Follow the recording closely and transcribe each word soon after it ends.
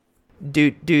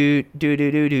Doot doot doot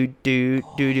doot doot doot doot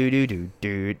doot doot doot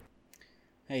doot.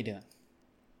 How you doing?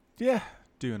 Yeah,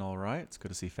 doing all right. It's good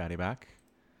to see Fatty back.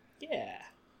 Yeah.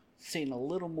 Seen a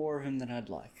little more of him than I'd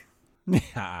like.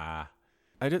 Yeah.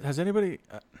 Has anybody...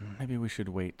 maybe we should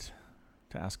wait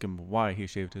to ask him why he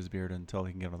shaved his beard until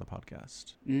he can get on the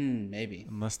podcast. Maybe.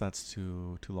 Unless that's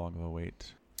too long of a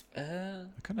wait. I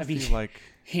kind I of mean, feel like...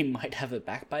 he might have it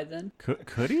back by then.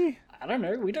 Could he? I don't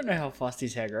know. We don't know how fast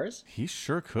his hair grows. He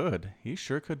sure could. He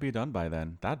sure could be done by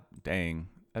then. Dang.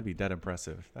 That'd be dead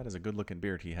impressive. That is a good-looking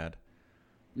beard he had.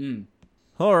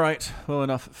 All right. Well,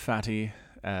 enough Fatty.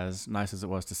 As nice as it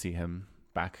was to see him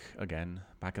back again,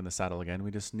 back in the saddle again,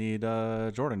 we just need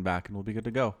Jordan back and we'll be good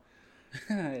to go.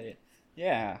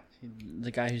 Yeah.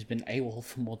 The guy who's been AWOL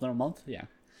for more than a month? Yeah.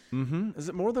 Mm-hmm. Is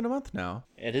it more than a month now?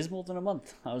 It is more than a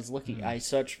month. I was looking. I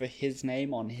searched for his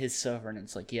name on his server and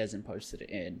it's like he hasn't posted it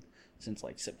in since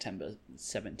like September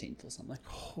 17th or something.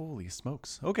 Holy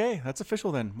smokes. Okay, that's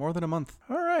official then. More than a month.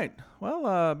 All right.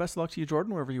 Well, best of luck to you,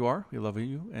 Jordan, wherever you are. We love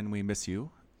you and we miss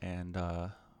you. And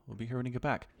we'll be here when you get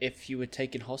back. If you were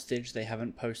taken hostage, they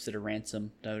haven't posted a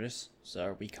ransom notice,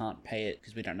 so we can't pay it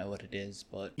because we don't know what it is,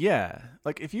 but... Yeah.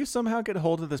 Like, if you somehow get a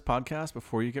hold of this podcast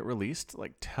before you get released,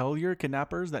 like, tell your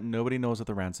kidnappers that nobody knows what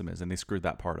the ransom is, and they screwed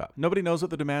that part up. Nobody knows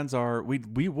what the demands are.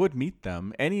 We would meet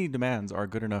them. Any demands are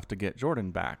good enough to get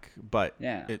Jordan back, but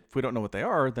Yeah. if we don't know what they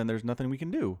are, then there's nothing we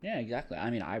can do. Yeah, exactly. I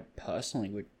mean, I personally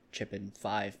would chip in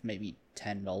 $5, maybe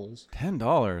 $10.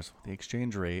 $10 with the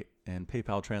exchange rate and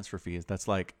PayPal transfer fees. That's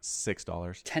like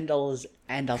 $6. $10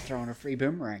 and I'll throw in a free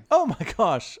boomerang. Oh my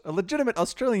gosh, a legitimate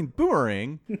Australian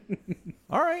boomerang.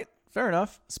 All right, fair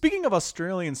enough. Speaking of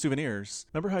Australian souvenirs,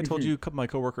 remember how I told you a couple of my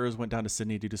coworkers went down to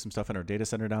Sydney to do some stuff in our data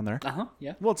center down there? Uh-huh,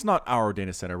 yeah. Well, it's not our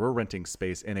data center. We're renting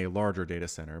space in a larger data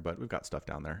center, but we've got stuff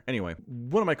down there. Anyway,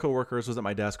 one of my coworkers was at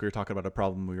my desk. We were talking about a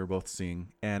problem we were both seeing.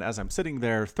 And as I'm sitting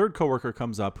there, third coworker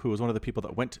comes up, who was one of the people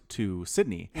that went to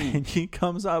Sydney. And he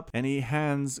comes up and he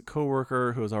hands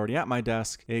coworker who was already at my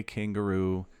desk a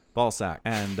kangaroo ball sack.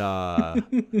 And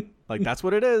like, that's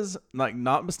what it is. Like,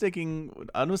 not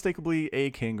unmistakably a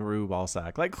kangaroo ball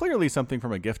sack. Like, clearly something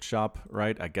from a gift shop,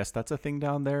 right? I guess that's a thing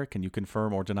down there. Can you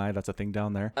confirm or deny that's a thing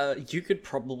down there? You could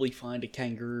probably find a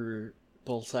kangaroo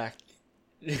ball sack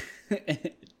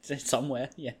somewhere,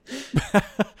 yeah.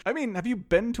 I mean, have you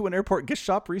been to an airport gift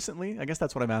shop recently? I guess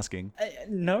that's what I'm asking.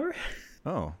 No.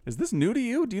 Oh, is this new to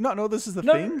you? Do you not know this is the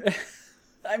No. thing?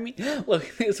 I mean, look,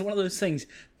 it's one of those things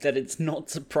that it's not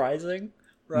surprising,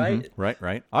 right?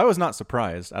 Right. I was not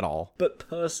surprised at all. But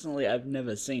personally, I've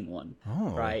never seen one. Oh.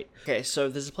 Right. Okay, so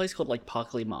there's a place called like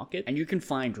Parkley Market, and you can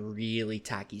find really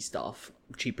tacky stuff,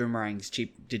 cheap boomerangs,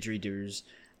 cheap didgeridoos,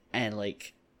 and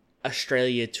like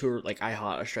Australia tour, like I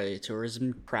Heart Australia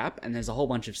tourism crap. And there's a whole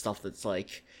bunch of stuff that's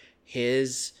like,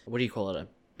 here's what do you call it, a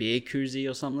beer koozie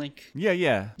or something? Yeah.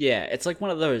 Yeah, it's like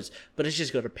one of those, but it's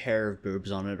just got a pair of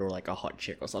boobs on it or like a hot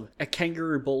chick or something. A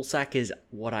kangaroo ball sack is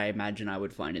what I imagine I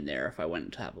would find in there if I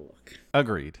went to have a look.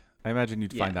 Agreed. I imagine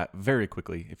you'd find Yeah. that very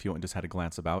quickly if you just had a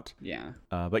glance about. Yeah.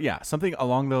 But yeah, something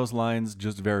along those lines,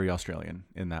 just very Australian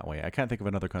in that way. I can't think of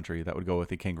another country that would go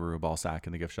with a kangaroo ball sack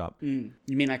in the gift shop. You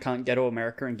mean I can't go to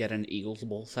America and get an Eagles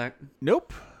ball sack?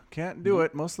 Nope, can't do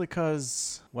it. Mostly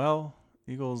because, well,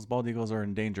 bald eagles are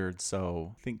endangered,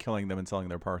 so I think killing them and selling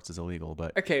their parts is illegal.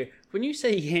 But Okay, when you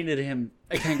say you handed him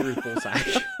a kangaroo ball sack,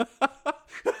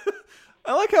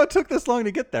 I like how it took this long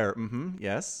to get there.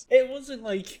 Yes. it wasn't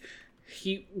like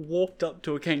he walked up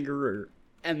to a kangaroo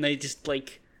and they just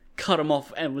like cut him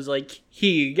off and was like,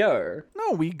 here you go.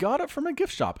 No, we got it from a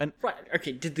gift shop. And Right,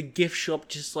 okay, did the gift shop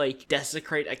just like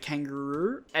desecrate a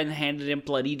kangaroo and handed him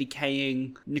bloody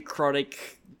decaying necrotic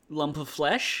lump of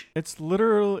flesh? it's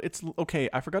okay.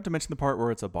 I forgot to mention the part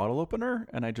where it's a bottle opener,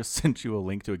 and I just sent you a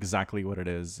link to exactly what it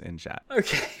is in chat.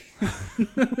 Okay.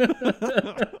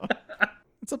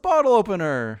 It's a bottle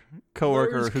opener.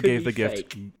 Coworker Those who could gave be the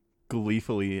gift fake.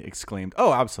 gleefully exclaimed,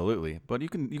 "Oh, absolutely!" But you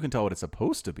can tell what it's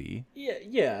supposed to be.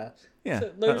 Yeah. Yeah,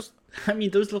 So those, I mean,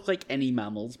 those look like any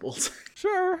mammal's balls.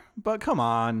 Sure, but come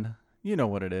on, you know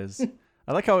what it is.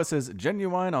 I like how it says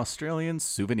genuine Australian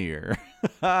souvenir.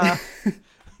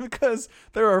 Because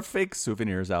there are fake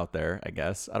souvenirs out there, I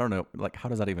guess. I don't know. Like, how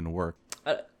does that even work?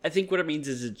 I think what it means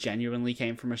is it genuinely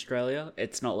came from Australia.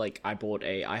 It's not like I bought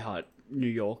a I Heart New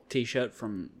York t-shirt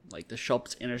from like the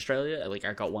shops in Australia. Like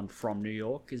I got one from New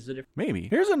York. Is the difference? Maybe.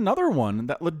 Here's another one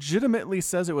that legitimately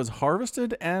says it was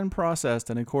harvested and processed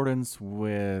in accordance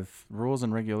with rules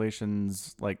and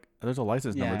regulations. Like, there's a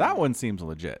license number. Yeah. That one seems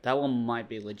legit. That one might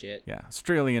be legit. Yeah.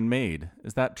 Australian made.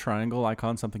 Is that triangle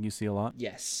icon something you see a lot?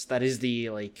 Yes, that is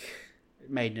the like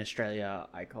made in Australia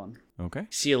icon. Okay.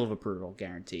 Seal of approval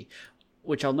guarantee.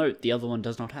 which I'll note the other one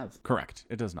does not have. Correct.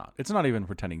 It does not. It's not even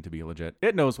pretending to be legit.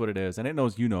 It knows what it is, and it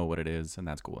knows you know what it is, and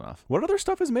that's cool enough. What other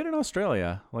stuff is made in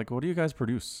Australia? Like, what do you guys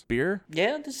produce? Beer?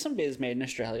 Yeah, there's some beers made in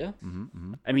Australia.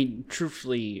 I mean,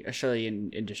 truthfully,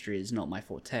 Australian industry is not my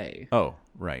forte. Oh,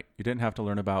 right. You didn't have to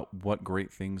learn about what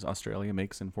great things Australia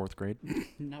makes in 4th grade?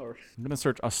 No. I'm going to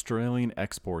search Australian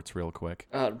exports real quick.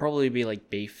 It'd probably be like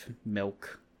beef,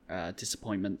 milk,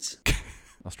 disappointments.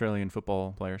 Australian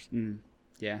football players.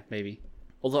 Yeah, maybe.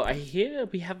 Although I hear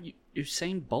we have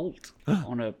Usain Bolt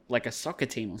on a soccer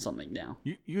team or something now.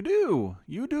 You do.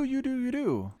 You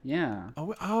do. Yeah.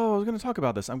 Oh, I was going to talk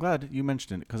about this. I'm glad you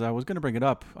mentioned it because I was going to bring it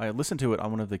up. I listened to it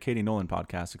on one of the Katie Nolan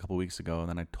podcasts a couple weeks ago, and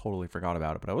then I totally forgot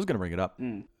about it, but I was going to bring it up.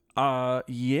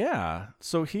 Yeah.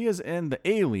 So he is in the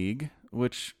A-League,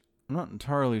 which I'm not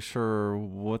entirely sure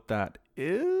what that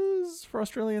is for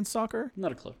Australian soccer.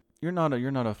 Not a clue. You're not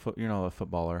a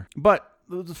footballer. But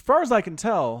as far as I can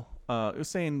tell,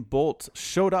 Usain Bolt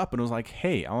showed up and was like,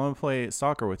 "Hey, I want to play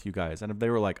soccer with you guys." And they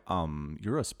were like,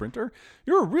 "You're a sprinter?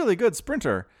 You're a really good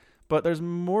sprinter." But there's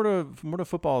more to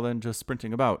football than just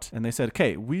sprinting about. And they said,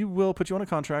 "Okay, we will put you on a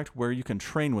contract where you can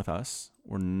train with us.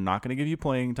 We're not going to give you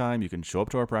playing time. You can show up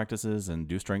to our practices and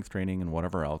do strength training and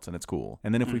whatever else, and it's cool.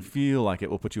 And then if we feel like it,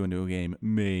 we'll put you into a game,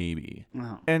 maybe."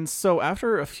 Wow. And so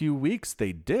after a few weeks,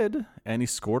 they did, and he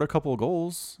scored a couple of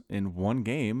goals in one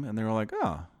game, and they were like,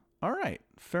 "Oh, all right,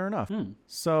 fair enough."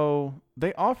 So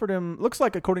they offered him, looks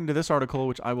like according to this article,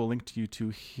 which I will link to you to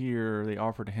here, they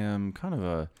offered him kind of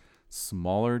a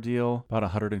smaller deal, about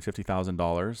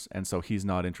 $150,000, and so he's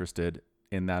not interested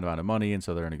in that amount of money, and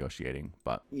so they're negotiating.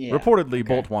 But reportedly,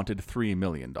 Bolt wanted $3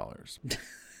 million. Bit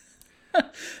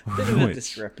of a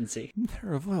discrepancy.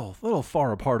 They're a little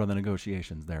far apart on the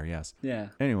negotiations there, yes. Yeah.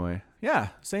 Anyway, yeah,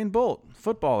 Usain Bolt,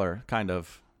 footballer, kind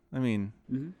of. I mean,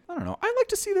 I don't know. I like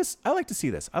to see this. I like to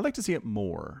see it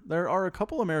more. There are a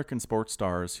couple American sports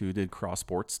stars who did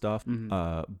cross-sport stuff.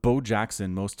 Bo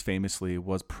Jackson, most famously,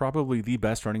 was probably the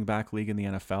best running back league in the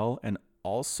NFL and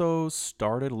also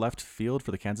started left field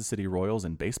for the Kansas City Royals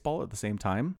in baseball at the same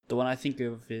time. The one I think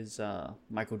of is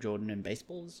Michael Jordan in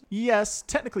baseballs. Yes,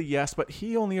 technically yes, but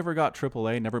he only ever got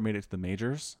AAA, never made it to the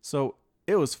majors. So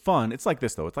it was fun. It's like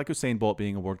this, though. It's like Usain Bolt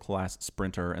being a world-class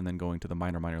sprinter and then going to the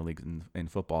minor leagues in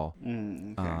football.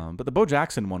 Okay. But the Bo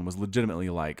Jackson one was legitimately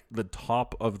like the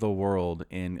top of the world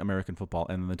in American football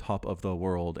and the top of the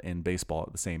world in baseball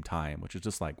at the same time, which is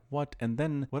just like, what? And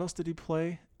then what else did he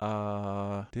play?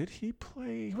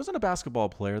 He wasn't a basketball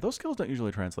player. Those skills don't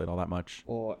usually translate all that much.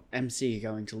 Or MC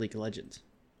going to League of Legends.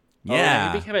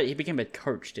 Yeah. Oh, he became a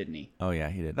coach, didn't he? Oh, yeah,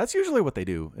 he did. That's usually what they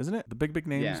do, isn't it? The big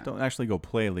names Yeah. don't actually go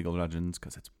play League of Legends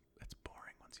because it's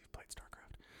boring once you've played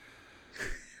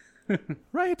StarCraft.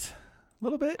 Right? A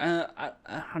little bit? I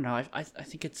don't know. I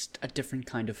think it's a different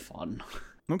kind of fun.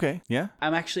 Okay, yeah.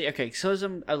 I'm actually, okay, so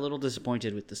I'm a little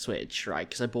disappointed with the Switch, right?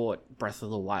 Because I bought Breath of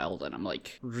the Wild and I'm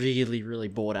like really, really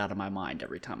bored out of my mind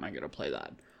every time I go to play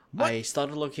that. What? I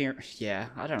started looking. Yeah,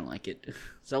 I don't like it.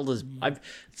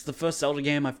 It's the first Zelda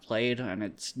game I've played, and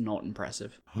it's not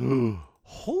impressive.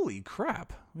 Holy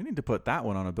crap! We need to put that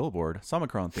one on a billboard.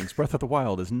 Samacron thinks Breath of the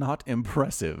Wild is not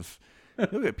impressive.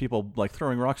 You'll get people like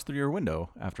throwing rocks through your window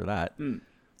after that.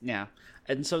 Yeah,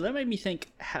 and so that made me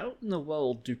think: how in the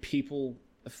world do people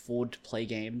afford to play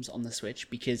games on the Switch?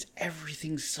 Because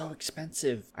everything's so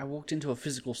expensive. I walked into a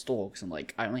physical store because I'm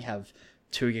like, I only have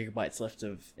 2 gigabytes left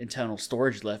of internal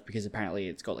storage left because apparently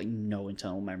it's got like no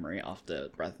internal memory after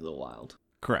Breath of the Wild.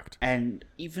 Correct. And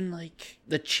even like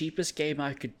the cheapest game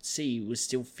I could see was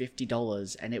still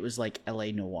 $50 and it was like LA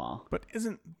Noire. But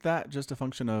isn't that just a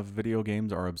function of video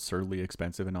games are absurdly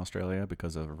expensive in Australia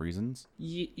because of reasons?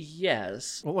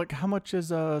 Yes. Well, like how much is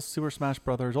Super Smash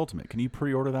Brothers Ultimate? Can you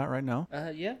pre-order that right now?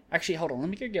 Yeah. Actually, hold on. Let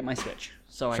me go get my Switch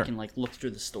so Sure. I can like look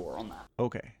through the store on that.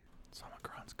 Okay.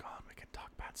 Samacron's gone. We can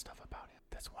talk bad stuff about him.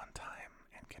 This one time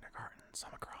in kindergarten,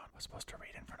 Samacron was supposed to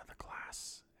read in front of the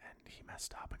class, and he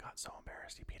messed up and got so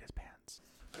embarrassed he peed his pants.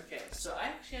 Okay, so I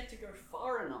actually had to go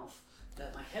far enough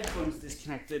that my headphones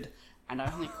disconnected and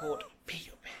I only caught pee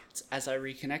your pants as I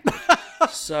reconnected.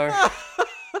 So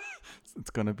It's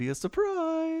gonna be a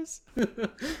surprise.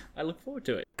 I look forward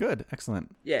to it. Good.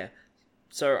 Excellent. Yeah.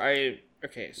 So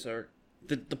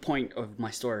the point of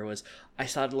my story was I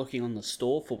started looking on the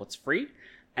store for what's free,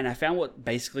 and I found what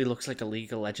basically looks like a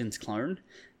League of Legends clone,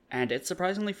 and it's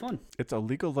surprisingly fun. It's a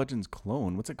League of Legends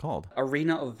clone. What's it called?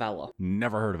 Arena of Valor.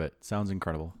 Never heard of it. Sounds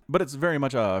incredible. But it's very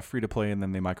much free to play, and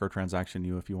then they microtransaction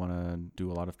you if you want to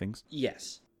do a lot of things.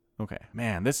 Yes. Okay.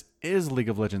 Man, this is League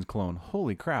of Legends clone.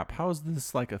 Holy crap. How is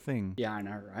this like a thing? Yeah, I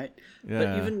know, right? Yeah.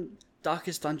 But even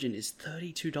Darkest Dungeon is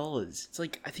 $32. It's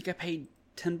like, I think I paid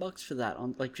 $10 for that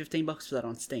on, like $15 for that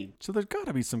on Steam. So there's got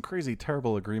to be some crazy,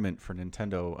 terrible agreement for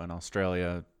Nintendo and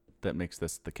Australia that makes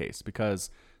this the case, because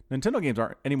Nintendo games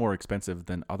aren't any more expensive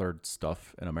than other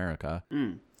stuff in America.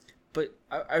 But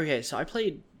okay, so I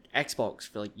played Xbox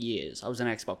for like years. I was an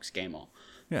Xbox gamer.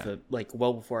 Yeah. For like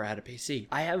well before I had a PC.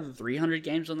 I have 300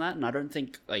 games on that, and I don't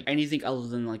think like anything other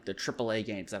than like the AAA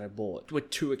games that I bought were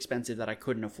too expensive that I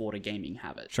couldn't afford a gaming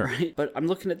habit. Sure. Right? But I'm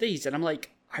looking at these and I'm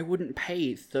like, I wouldn't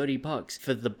pay $30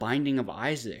 for The Binding of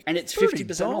Isaac, and it's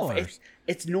 50% off.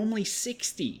 It's normally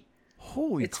 60.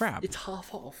 Holy crap! It's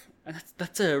half off, and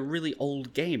that's a really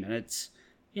old game, and it's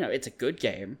it's a good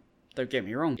game. Don't get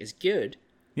me wrong, it's good.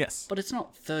 Yes. But it's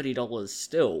not $30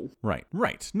 still.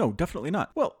 Right. No, definitely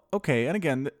not. Well, okay, and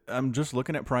again, I'm just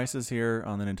looking at prices here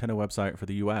on the Nintendo website for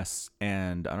the US,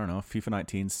 and I don't know, FIFA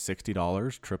 19 $60,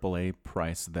 AAA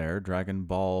price there. Dragon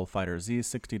Ball FighterZ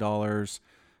 $60.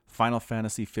 Final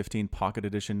Fantasy 15 Pocket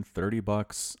Edition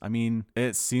 $30. I mean,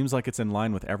 it seems like it's in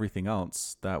line with everything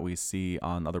else that we see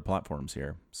on other platforms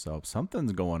here. So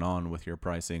something's going on with your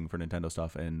pricing for Nintendo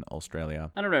stuff in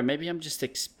Australia. I don't know, maybe I'm just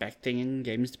expecting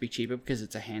games to be cheaper because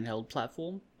it's a handheld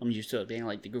platform. I'm used to it being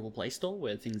like the Google Play Store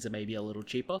where things are maybe a little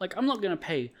cheaper. Like, I'm not going to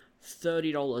pay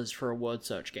 $30 for a word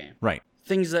search game. Right.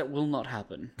 Things that will not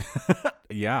happen.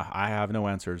 Yeah, I have no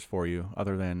answers for you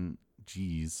other than,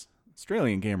 geez,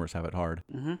 Australian gamers have it hard.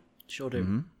 Sure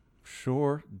do.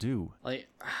 Sure do. Like,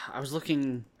 I was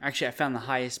looking... Actually, I found the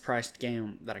highest priced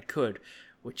game that I could,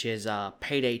 which is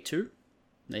Payday 2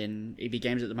 in EB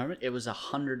Games at the moment. It was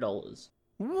 $100.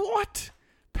 What?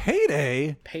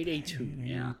 Payday? Payday 2,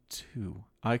 yeah. 2.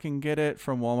 I can get it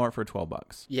from Walmart for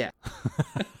 $12. Yeah.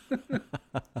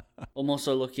 I'm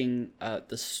also looking at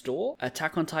the store.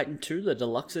 Attack on Titan 2, the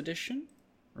deluxe edition,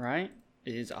 right?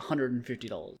 It is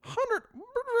 $150. 100?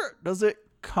 Does it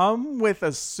come with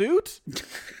a suit?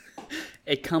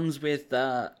 It comes with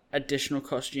additional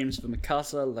costumes for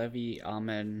Mikasa, Levi,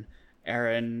 Armin,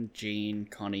 Eren, Jean,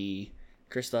 Connie,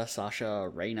 Krista, Sasha,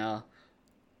 Reina,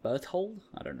 Berthold.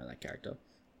 I don't know that character.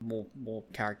 More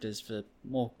characters for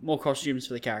more costumes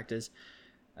for the characters.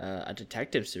 A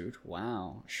detective suit.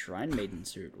 Wow. Shrine Maiden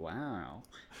suit. Wow.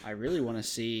 I really want to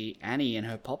see Annie in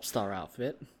her pop star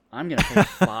outfit. I'm going to pay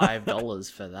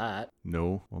 $5 for that.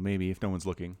 No. Well, maybe if no one's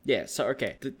looking. Yeah, so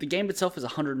okay. The game itself is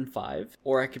 $105,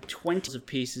 or I could 20 of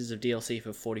pieces of DLC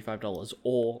for $45,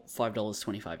 or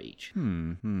 $5.25 each.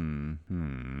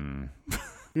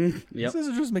 Yep. This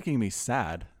is just making me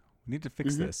sad. We need to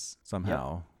fix this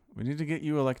somehow. We need to get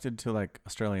you elected to like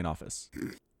Australian office.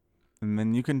 And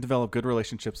then you can develop good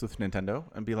relationships with Nintendo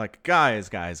and be like, guys.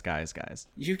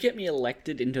 You get me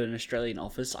elected into an Australian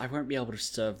office, I won't be able to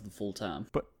serve the full term.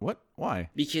 But what? Why?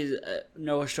 Because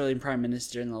no Australian Prime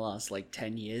Minister in the last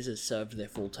 10 years has served their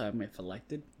full term if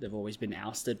elected. They've always been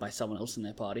ousted by someone else in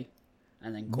their party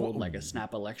and then called a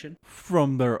snap election.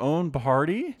 From their own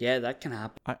party? Yeah, that can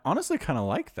happen. I honestly kind of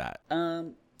like that.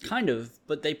 Kind of,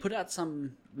 but they put out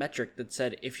some metric that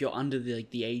said if you're under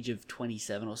the age of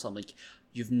 27 or something,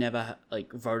 you've never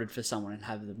voted for someone and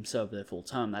have them serve their full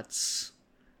term. That's,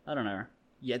 I don't know.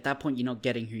 Yeah, at that point, you're not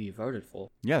getting who you voted for.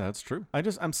 Yeah, that's true.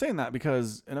 I'm saying that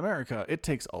because in America, it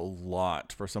takes a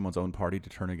lot for someone's own party to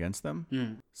turn against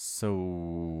them.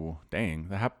 So, dang,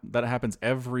 that happens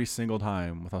every single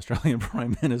time with Australian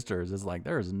prime ministers. It's like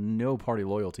there is no party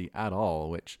loyalty at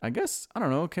all, which I guess, I don't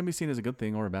know, can be seen as a good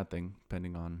thing or a bad thing,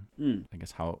 depending on, I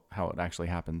guess, how it actually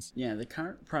happens. Yeah, the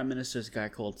current prime minister is a guy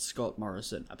called Scott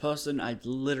Morrison, a person I've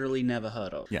literally never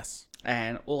heard of. Yes.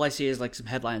 And all I see is some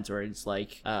headlines where it's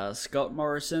Scott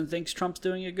Morrison thinks Trump's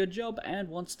doing a good job and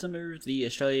wants to move the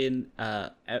Australian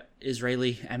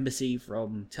Israeli embassy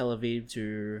from Tel Aviv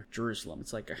to Jerusalem.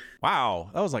 It's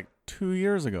wow, that was 2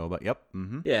 years ago, but yep.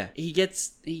 Yeah, he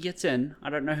gets in.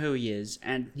 I don't know who he is,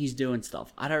 and he's doing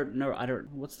stuff. I don't know.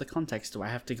 What's the context? Do I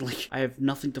have to I have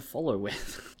nothing to follow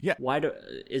with. Yeah.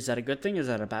 Is that a good thing? Is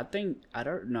that a bad thing? I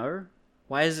don't know.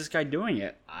 Why is this guy doing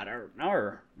it? I don't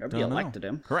know. Nobody elected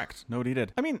him. Correct. Nobody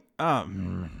did. I mean,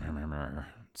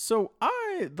 so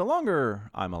the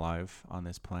longer I'm alive on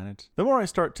this planet, the more I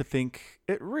start to think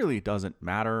it really doesn't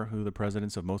matter who the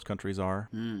presidents of most countries are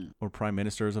or prime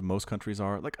ministers of most countries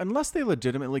are. Unless they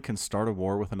legitimately can start a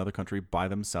war with another country by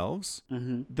themselves,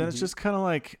 then it's just kind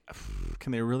of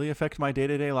can they really affect my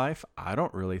day-to-day life? I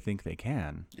don't really think they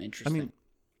can. Interesting. I mean,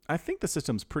 I think the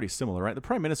system's pretty similar, right? The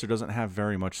prime minister doesn't have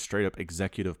very much straight up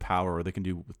executive power where they can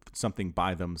do something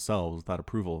by themselves without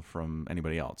approval from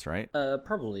anybody else, right?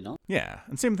 Probably not. Yeah,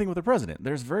 and same thing with the president.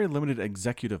 There's very limited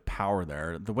executive power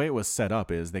there. The way it was set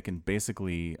up is they can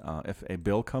basically, if a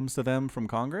bill comes to them from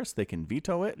Congress, they can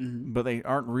veto it, but they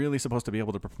aren't really supposed to be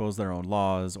able to propose their own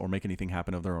laws or make anything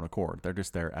happen of their own accord. They're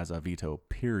just there as a veto,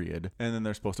 period. And then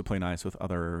they're supposed to play nice with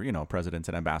other, presidents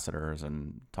and ambassadors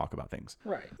and talk about things.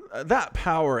 Right. That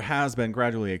power has been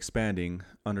gradually expanding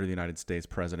under the United States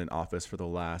president office for the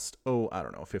last,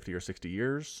 50 or 60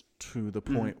 years, to the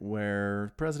point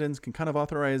where presidents can kind of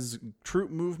authorize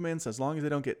troop movements as long as they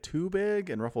don't get too big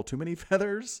and ruffle too many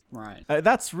feathers. Right.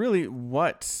 That's really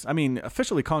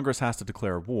officially Congress has to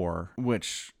declare war,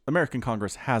 which American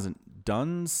Congress hasn't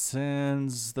done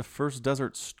since the first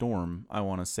Desert Storm, I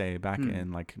want to say, back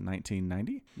in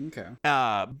 1990. Okay.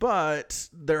 But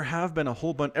there have been a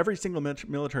whole bunch, every single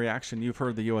military action you've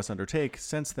heard the U.S. undertake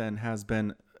since then has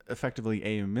been effectively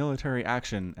a military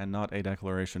action and not a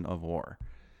declaration of war.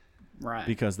 Right.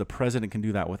 Because the president can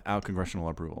do that without congressional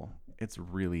approval. It's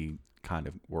really kind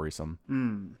of worrisome.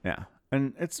 Yeah.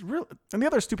 And and the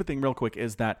other stupid thing real quick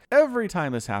is that every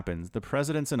time this happens, the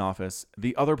president's in office,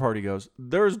 the other party goes,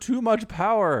 there's too much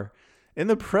power in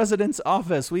the president's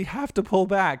office. We have to pull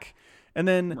back. And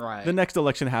then the next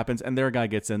election happens and their guy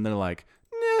gets in. They're like,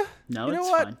 nah, no, you know it's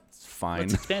what? fine. It's fine.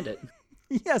 Let's expand it.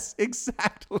 Yes,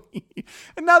 exactly.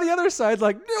 And now the other side's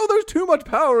like, no, there's too much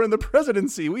power in the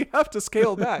presidency. We have to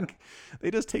scale back. They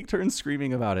just take turns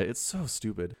screaming about it. It's so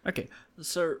stupid. Okay,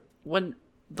 so when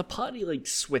the party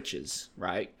switches,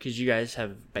 right? Because you guys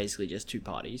have basically just two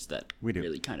parties that We do.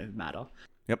 really kind of matter.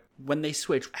 Yep. When they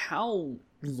switch, how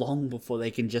long before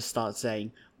they can just start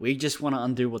saying, we just want to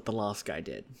undo what the last guy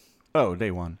did? Oh,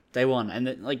 day one. Day one. And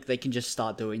then, they can just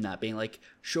start doing that, being like,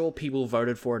 sure, people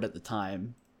voted for it at the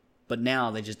time, but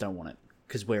now they just don't want it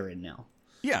because we're in now.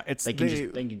 Yeah, They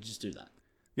can just do that.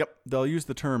 Yep, they'll use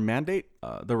the term mandate.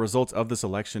 The results of this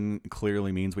election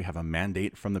clearly means we have a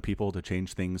mandate from the people to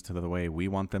change things to the way we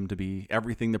want them to be.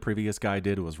 Everything the previous guy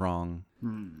did was wrong.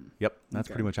 Yep, that's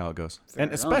pretty much how it goes. Fair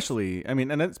and especially,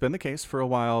 and it's been the case for a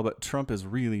while, but Trump has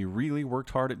really, really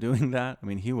worked hard at doing that. I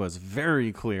mean, he was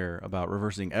very clear about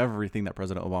reversing everything that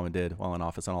President Obama did while in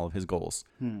office on all of his goals.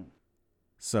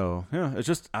 So, yeah, it's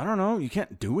just, I don't know. You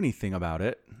can't do anything about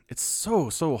it. It's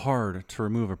so hard to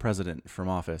remove a president from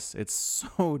office. It's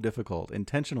so difficult,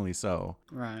 intentionally so.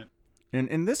 Right. And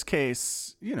in this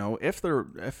case, if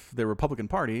the Republican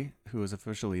Party, who is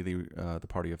officially the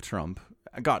party of Trump,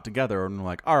 got together and were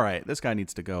like, all right, this guy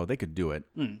needs to go, they could do it.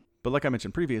 But like I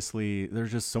mentioned previously,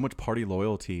 there's just so much party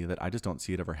loyalty that I just don't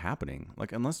see it ever happening.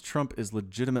 Unless Trump is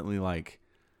legitimately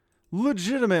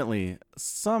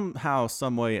somehow,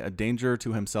 some way a danger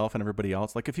to himself and everybody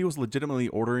else. If he was legitimately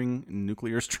ordering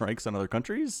nuclear strikes on other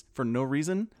countries for no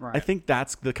reason, right. I think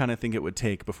that's the kind of thing it would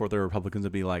take before the Republicans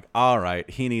would be like, all right,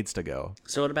 he needs to go.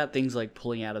 So what about things like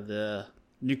pulling out of the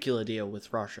nuclear deal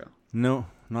with Russia? No,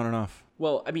 not enough.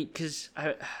 Well, I mean, because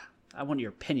I want your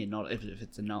opinion, not if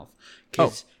it's enough.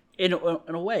 Because in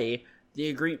a way, the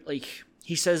agreement,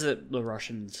 he says that the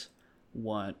Russians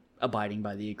weren't abiding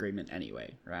by the agreement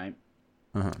anyway, right?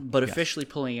 But officially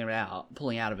pulling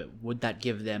out of it, would that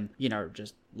give them,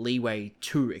 just leeway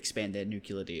to expand their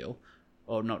nuclear deal?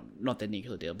 Or not their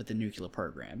nuclear deal, but the nuclear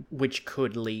program, which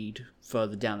could lead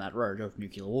further down that road of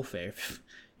nuclear warfare if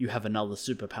you have another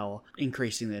superpower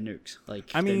increasing their nukes,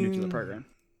 their nuclear program.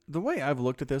 The way I've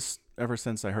looked at this ever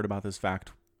since I heard about this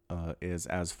fact is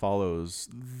as follows.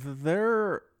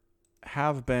 There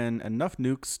have been enough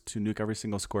nukes to nuke every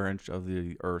single square inch of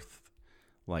the Earth,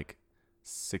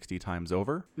 60 times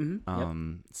over,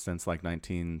 since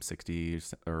 1960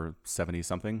 or 70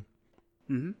 something.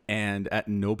 And at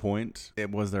no point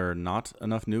was there not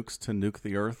enough nukes to nuke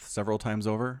the Earth several times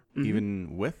over,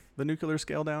 even with the nuclear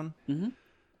scale down.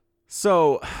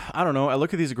 So, I don't know. I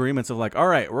look at these agreements of all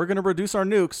right, we're going to reduce our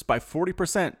nukes by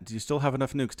 40%. Do you still have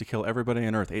enough nukes to kill everybody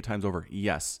on Earth 8 times over?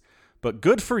 Yes. But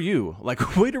good for you.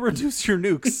 Way to reduce your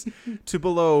nukes to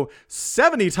below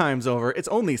 70 times over. It's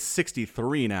only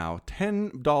 63 now.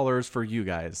 $10 for you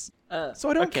guys. So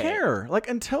I don't care.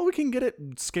 Until we can get it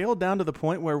scaled down to the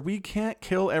point where we can't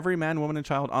kill every man, woman, and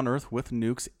child on Earth with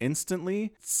nukes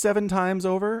instantly 7 times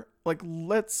over, I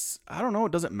don't know,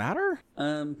 does it matter?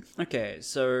 Okay,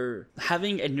 so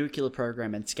having a nuclear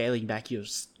program and scaling back your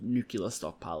nuclear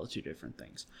stockpile are two different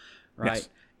things, right? Yes.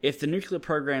 If the nuclear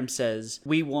program says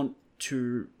we want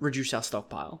to reduce our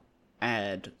stockpile,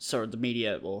 and so the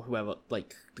media or whoever, the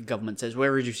government says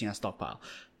we're reducing our stockpile,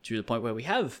 to the point where we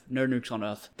have no nukes on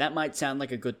Earth, that might sound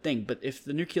like a good thing. But if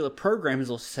the nuclear program is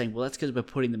also saying, well, that's because we're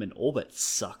putting them in orbit,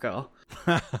 sucker,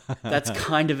 that's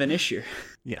kind of an issue.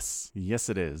 Yes. Yes,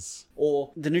 it is.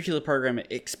 Or the nuclear program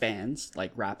expands,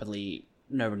 like, rapidly,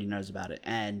 nobody knows about it,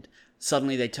 and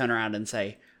suddenly they turn around and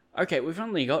say, okay, we've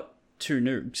only got 2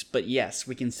 nukes, but yes,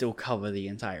 we can still cover the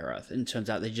entire Earth. And it turns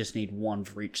out they just need 1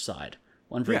 for each side,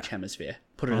 1 for each hemisphere.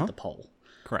 Put it at the pole.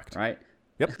 Correct. Right?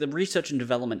 Yep. The research and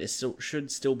development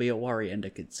should still be a worry and a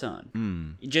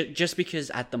concern. Just because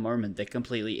at the moment they're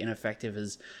completely ineffective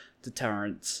as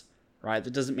deterrents, right?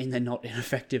 That doesn't mean they're not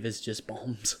ineffective as just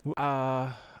bombs.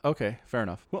 Okay, fair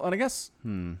enough. Well, and I guess,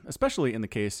 especially in the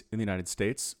case in the United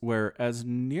States, where as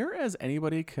near as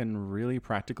anybody can really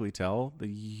practically tell, the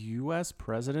U.S.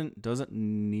 president doesn't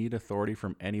need authority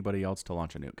from anybody else to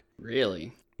launch a nuke.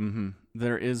 Really?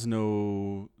 There is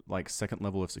no second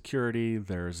level of security.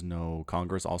 There's no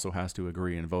Congress also has to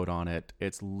agree and vote on it.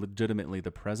 It's legitimately the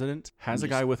president has a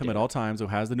guy with him at all times who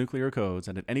has the nuclear codes,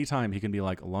 and at any time he can be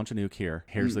like, launch a nuke here.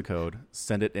 Here's the code.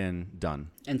 Send it in.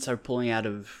 Done. And so pulling out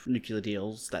of nuclear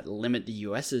deals that limit the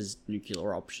US's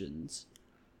nuclear options,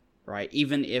 right?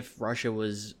 Even if Russia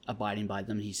was abiding by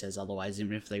them, he says otherwise,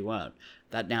 even if they weren't,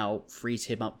 that now frees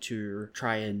him up to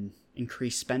try and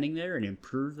increase spending there and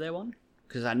improve their one.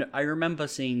 Because I remember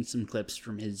seeing some clips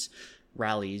from his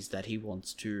rallies that he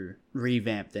wants to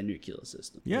revamp their nuclear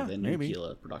system. Yeah, their maybe.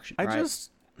 nuclear production. Right?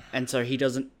 just And so he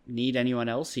doesn't need anyone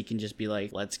else. He can just be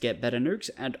like, let's get better nukes.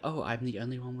 And, oh, I'm the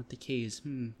only one with the keys.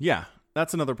 Yeah,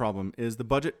 that's another problem is the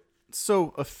budget.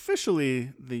 So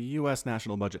officially, the U.S.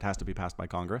 national budget has to be passed by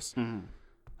Congress.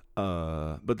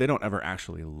 But they don't ever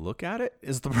actually look at it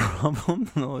is the problem.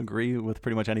 They'll agree with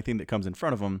pretty much anything that comes in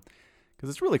front of them. Because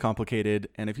it's really complicated,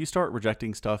 and if you start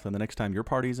rejecting stuff, then the next time your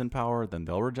party's in power, then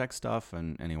they'll reject stuff,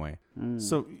 and anyway.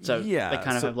 So yeah. They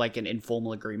kind of have like an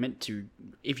informal agreement to,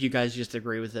 if you guys just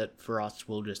agree with it for us,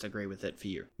 we'll just agree with it for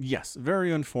you. Yes,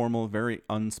 very informal, very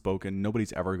unspoken.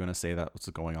 Nobody's ever going to say that's what's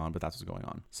going on, but that's what's going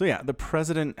on. So yeah, the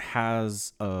president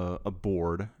has a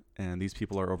board, and these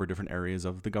people are over different areas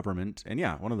of the government, and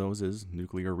yeah, one of those is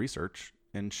nuclear research,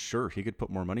 and sure, he could put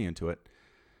more money into it.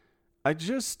 I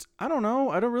don't know.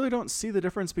 I really don't see the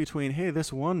difference between, hey,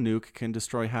 this one nuke can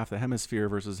destroy half the hemisphere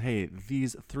versus, hey,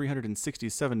 these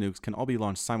 367 nukes can all be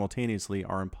launched simultaneously,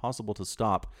 are impossible to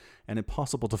stop and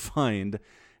impossible to find,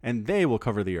 and they will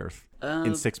cover the Earth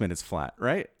in 6 minutes flat,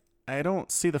 right? I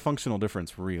don't see the functional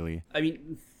difference, really. I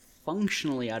mean,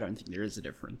 functionally, I don't think there is a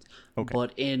difference. Okay.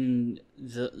 But in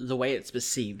the way it's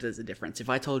perceived, there's a difference.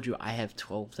 If I told you I have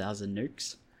 12,000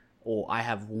 nukes, or I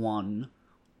have 1...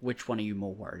 which one are you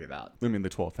more worried about? I mean, the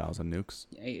 12,000 nukes.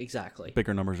 Exactly.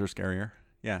 Bigger numbers are scarier.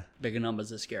 Yeah. Bigger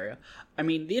numbers are scarier. I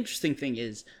mean, the interesting thing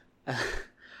is,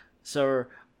 so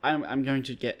I'm going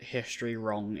to get history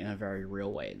wrong in a very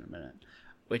real way in a minute,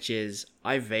 which is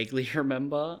I vaguely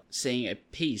remember seeing a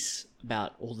piece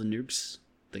about all the nukes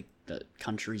the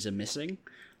countries are missing.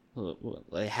 Well,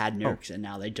 they had nukes and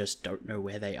now they just don't know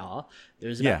where they are.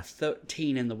 There's about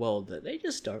 13 in the world that they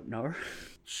just don't know.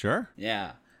 Sure.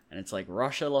 Yeah. And it's like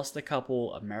Russia lost a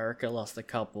couple, America lost a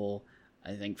couple,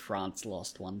 I think France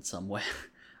lost one somewhere.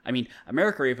 I mean,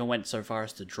 America even went so far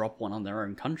as to drop one on their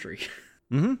own country.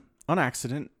 On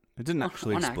accident. It didn't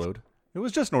actually explode. It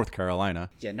was just North Carolina.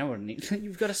 Yeah, no one needs...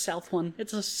 You've got a south one.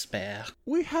 It's a spare.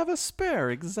 We have a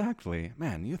spare, exactly.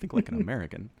 Man, you think like an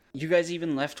American. You guys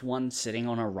even left one sitting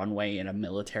on a runway in a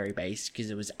military base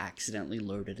because it was accidentally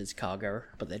loaded as cargo,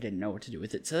 but they didn't know what to do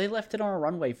with it, so they left it on a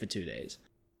runway for 2 days.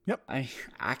 Yep.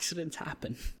 Accidents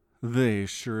happen. They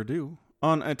sure do.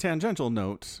 On a tangential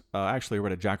note, I actually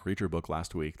read a Jack Reacher book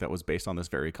last week that was based on this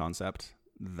very concept.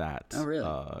 That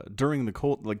during the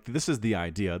Cold, this is the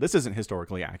idea. This isn't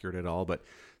historically accurate at all, but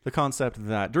the concept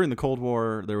that during the Cold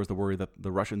War there was the worry that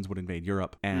the Russians would invade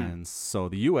Europe, and so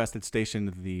the U.S. had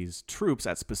stationed these troops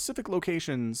at specific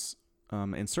locations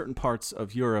in certain parts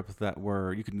of Europe that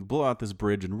were you could blow out this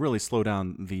bridge and really slow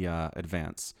down the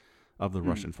advance of the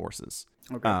Russian forces.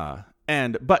 Okay.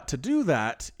 But to do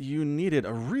that, you needed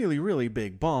a really, really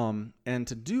big bomb. And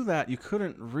to do that, you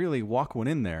couldn't really walk one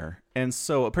in there. And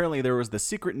so apparently there was the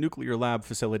secret nuclear lab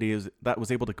facility that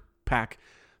was able to pack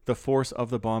the force of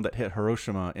the bomb that hit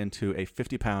Hiroshima into a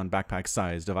 50-pound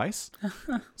backpack-sized device.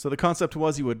 So the concept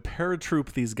was you would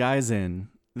paratroop these guys in.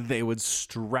 They would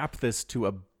strap this to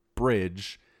a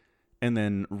bridge and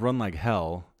then run like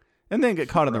hell. And then get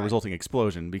caught in the resulting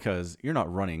explosion because you're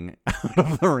not running out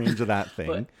of the range of that thing.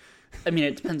 But, I mean,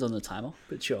 it depends on the timer,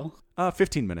 but sure.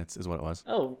 15 minutes is what it was.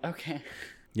 Oh, okay.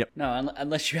 No,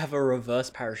 unless you have a reverse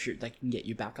parachute that can get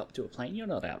you back up to a plane, you're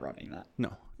not outrunning that.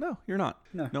 No, you're not.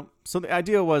 No. So the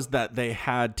idea was that they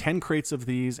had 10 crates of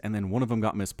these, and then one of them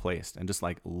got misplaced and just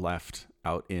like left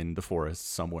out in the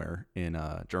forest somewhere in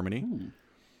Germany.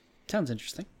 Sounds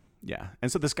interesting. Yeah.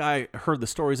 And so this guy heard the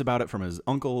stories about it from his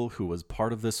uncle, who was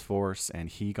part of this force, and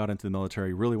he got into the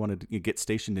military, really wanted to get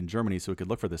stationed in Germany so he could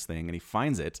look for this thing, and he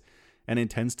finds it and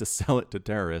intends to sell it to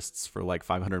terrorists for like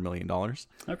 $500 million.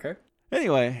 Okay.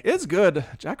 Anyway, it's good.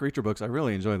 Jack Reacher books, I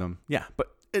really enjoy them. Yeah,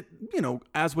 but it,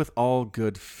 as with all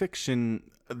good fiction,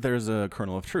 there's a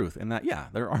kernel of truth in that, yeah,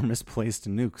 there are misplaced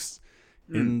nukes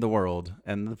in the world.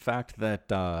 And the fact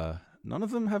that none of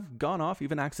them have gone off,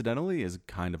 even accidentally, is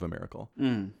kind of a miracle.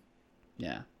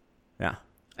 Yeah. Yeah.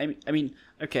 I mean,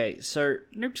 okay, so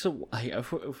nukes are,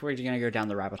 if we're going to go down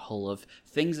the rabbit hole of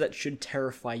things that should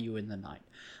terrify you in the night,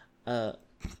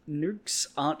 nukes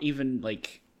aren't even,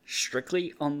 like,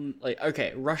 strictly on, like,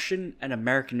 okay, Russian and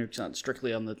American nukes aren't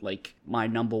strictly on the, like, my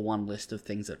number one list of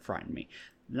things that frighten me.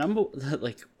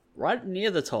 Right near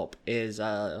the top is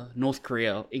North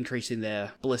Korea increasing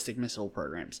their ballistic missile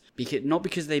programs. Not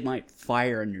because they might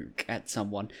fire a nuke at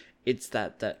someone, it's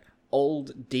that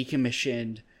old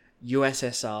decommissioned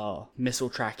USSR missile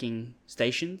tracking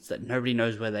stations that nobody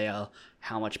knows where they are,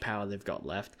 how much power they've got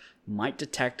left, might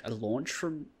detect a launch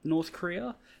from North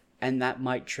Korea, and that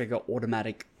might trigger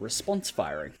automatic response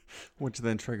firing. Which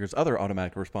then triggers other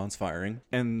automatic response firing.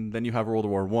 And then you have World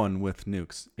War I with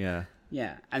nukes. Yeah.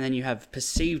 Yeah, and then you have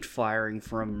perceived firing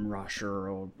from Russia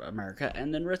or America,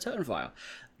 and then return fire.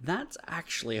 That's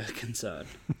actually a concern.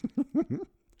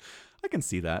 I can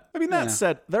see that. I mean, that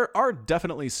said, there are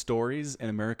definitely stories in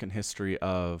American history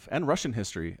and Russian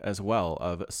history as well,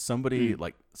 of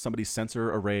somebody's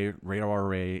sensor array, radar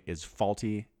array is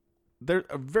faulty. There's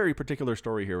a very particular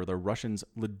story here where the Russians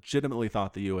legitimately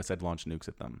thought the U.S. had launched nukes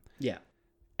at them. Yeah.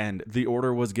 And the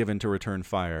order was given to return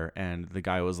fire, and the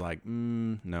guy was like,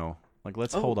 no. Like,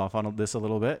 let's hold off on this a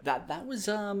little bit. That was,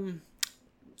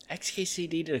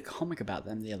 XKCD did a comic about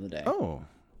them the other day. Oh,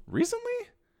 recently?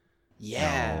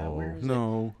 Yeah. Where is it?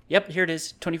 No. Yep, here it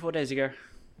is, 24 days ago.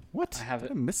 What? I have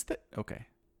it. I missed it? Okay.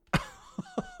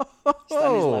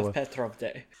 Stanislav Petrov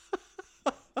Day.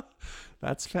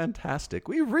 That's fantastic.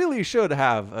 We really should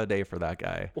have a day for that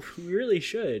guy. We really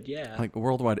should, yeah. Like a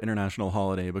worldwide international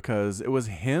holiday, because it was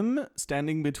him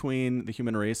standing between the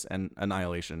human race and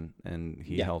annihilation, and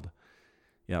he held.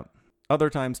 Yep. Other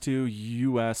times too,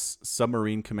 U.S.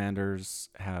 submarine commanders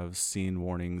have seen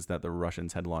warnings that the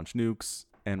Russians had launched nukes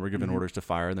and were given orders to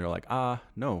fire, and they're like,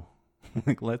 no,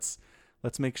 like let's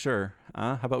make sure.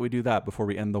 How about we do that before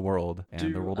we end the world?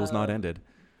 And the world was not ended.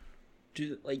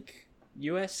 Do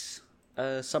U.S.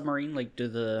 submarine, do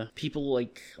the people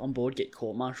on board get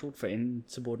court-martialed for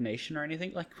insubordination or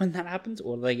anything when that happens,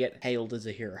 or do they get hailed as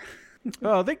a hero?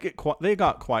 They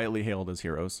got quietly hailed as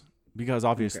heroes, because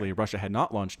obviously Russia had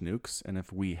not launched nukes, and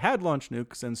if we had launched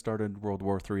nukes and started World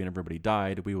War III and everybody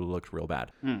died, we would have looked real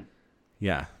bad.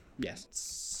 Yeah. Yes.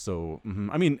 So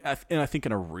I mean, I think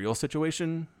in a real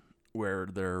situation where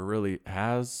there really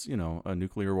has, a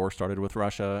nuclear war started with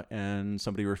Russia and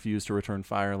somebody refused to return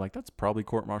fire, that's probably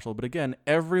court-martial. But again,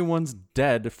 everyone's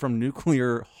dead from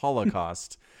nuclear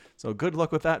holocaust. So good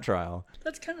luck with that trial.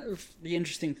 That's kind of the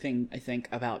interesting thing, I think,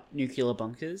 about nuclear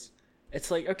bunkers.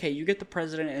 It's okay, you get the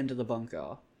president into the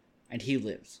bunker and he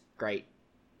lives. Great.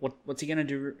 What's he going to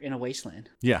do in a wasteland?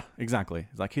 Yeah, exactly.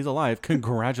 It's he's alive.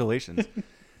 Congratulations.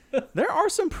 There are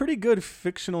some pretty good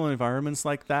fictional environments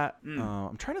like that.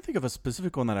 I'm trying to think of a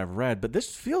specific one that I've read, but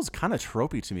this feels kind of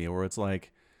tropey to me, where it's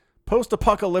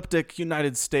post-apocalyptic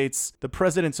United States, the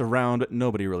president's around,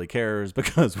 nobody really cares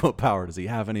because what power does he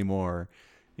have anymore?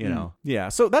 Yeah.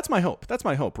 So that's my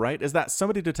hope, right? Is that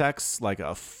somebody detects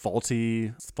a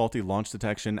faulty launch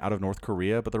detection out of North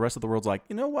Korea, but the rest of the world's like,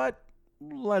 you know what?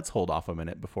 Let's hold off a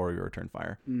minute before we return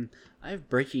fire. I have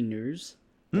breaking news.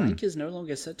 Blank is no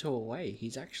longer set to away.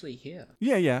 He's actually here.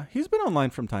 Yeah. He's been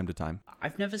online from time to time.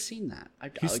 I've never seen that.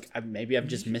 Maybe I've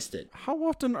just missed it. How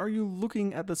often are you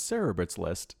looking at the Cerebrits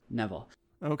list? Never.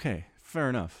 Okay, fair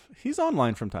enough. He's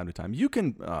online from time to time. You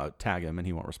can tag him and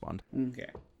he won't respond. Okay.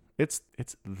 It's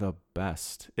the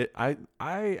best. I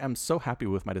am so happy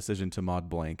with my decision to mod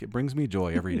Blank. It brings me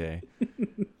joy every day.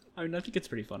 I think it's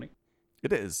pretty funny.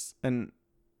 It is. And,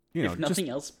 if nothing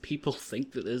else, people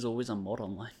think that there's always a mod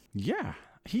online. Yeah.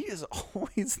 He is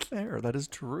always there. That is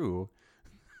true.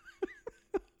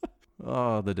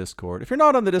 Oh, the Discord. If you're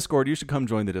not on the Discord, you should come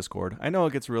join the Discord. I know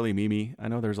it gets really memey. I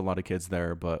know there's a lot of kids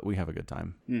there, but we have a good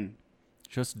time.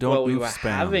 Just don't we move were spam.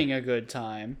 having a good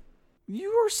time. You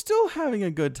are still having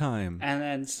a good time. And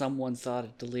then someone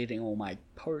started deleting all my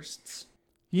posts.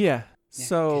 Yeah. Yeah,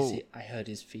 So 'cause I heard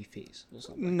his fifis or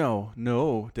something.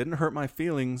 no, didn't hurt my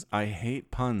feelings. I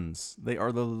hate puns. They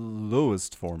are the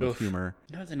lowest form of Oof. humor.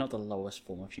 No, they're not the lowest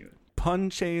form of humor. Pun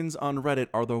chains on Reddit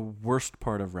are the worst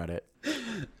part of Reddit.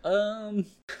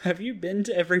 Have you been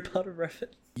to every part of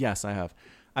Reddit? Yes, I have.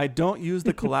 I don't use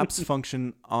the collapse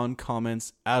function on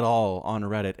comments at all on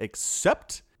Reddit,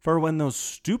 except for when those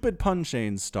stupid pun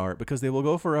chains start, because they will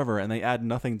go forever and they add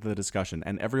nothing to the discussion,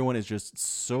 and everyone is just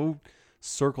so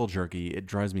circle jerky, it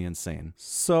drives me insane.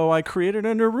 So I created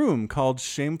a new room called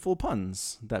Shameful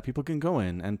Puns that people can go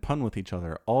in and pun with each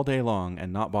other all day long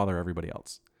and not bother everybody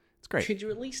else. It's great. Could you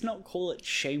at least not call it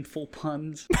shameful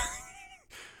puns?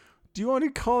 Do you want to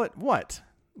call it what?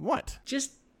 What?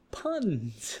 Just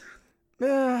puns.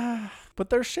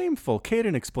 But they're shameful.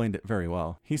 Caden explained it very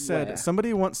well. He said, Where?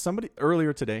 somebody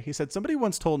earlier today, he said, somebody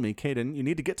once told me, Caden, you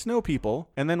need to get to know people,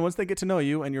 and then once they get to know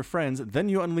you and your friends, then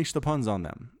you unleash the puns on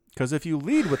them. Because if you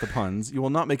lead with the puns, you will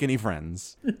not make any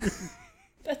friends.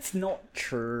 That's not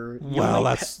true. Well,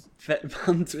 that's...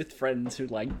 puns with friends who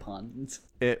like puns.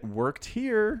 It worked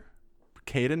here.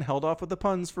 Caden held off with the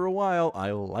puns for a while.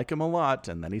 I like him a lot.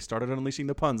 And then he started unleashing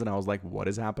the puns, and I was like, what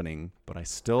is happening? But I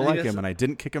still I think like him, that's- and I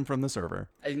didn't kick him from the server.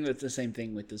 I think that's the same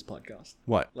thing with this podcast.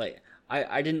 What? Like,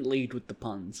 I didn't lead with the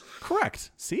puns.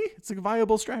 Correct. See? It's a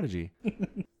viable strategy.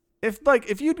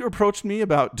 If you'd approached me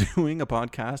about doing a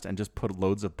podcast and just put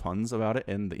loads of puns about it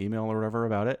in the email or whatever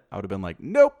about it, I would have been like,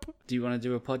 nope. Do you want to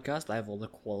do a podcast? I have all the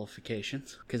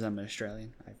qualifications. Because I'm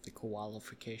Australian. I have the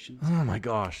qualifications. Oh my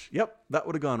gosh. Yep. That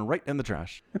would have gone right in the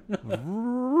trash.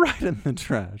 Right in the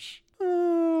trash.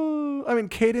 I mean,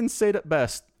 Caden said it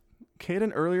best.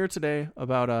 Caden earlier today,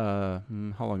 about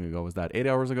how long ago was that? 8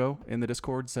 hours ago in the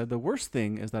Discord, said the worst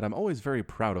thing is that I'm always very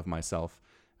proud of myself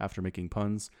after making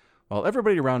puns, while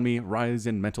everybody around me writhes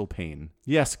in mental pain.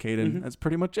 Yes, Caden, that's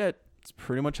pretty much it. It's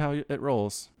pretty much how it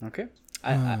rolls. Okay.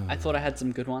 I thought I had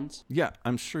some good ones. Yeah,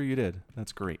 I'm sure you did.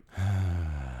 That's great.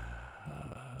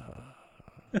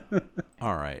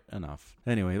 All right, enough.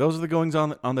 Anyway, those are the goings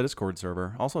on the Discord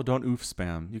server. Also, don't oof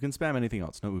spam. You can spam anything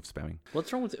else. No oof spamming.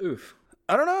 What's wrong with oof?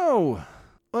 I don't know.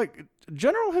 Like,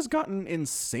 General has gotten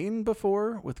insane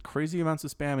before with crazy amounts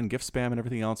of spam and gift spam and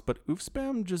everything else, but oof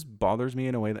spam just bothers me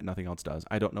in a way that nothing else does.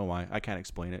 I don't know why. I can't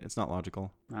explain it. It's not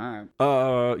logical. All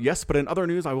right. Yes, but in other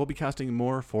news, I will be casting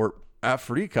more for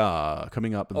Africa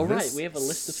coming up. All right, we have a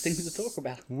list of things to talk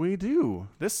about. We do.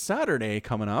 This Saturday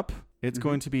coming up, it's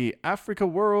going to be Africa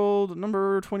World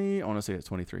number 20. I want to say it's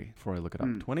 23 before I look it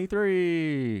up.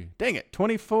 23. Dang it.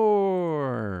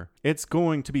 24. It's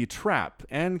going to be Trap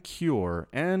and Cure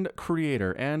and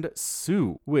Creator and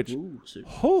Sue, which, Ooh, so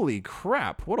holy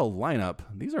crap, what a lineup.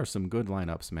 These are some good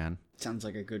lineups, man. sounds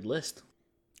like a good list.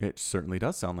 It certainly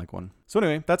does sound like one. So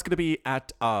anyway, that's going to be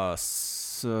at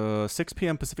 6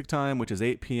 p.m. Pacific time, which is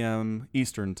 8 p.m.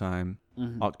 Eastern time,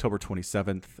 October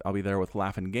 27th. I'll be there with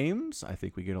Laughin' Games. I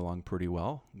think we get along pretty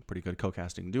well. Pretty good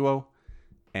co-casting duo.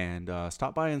 And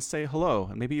stop by and say hello,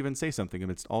 and maybe even say something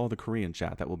amidst all the Korean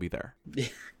chat that will be there.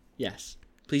 Yes.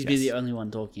 Please be Yes. the only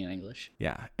one talking in English.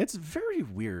 Yeah, it's very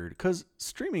weird, because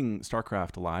streaming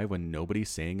StarCraft live when nobody's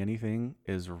saying anything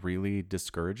is really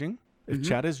discouraging. If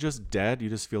chat is just dead, you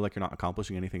just feel like you're not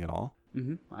accomplishing anything at all.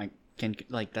 I can,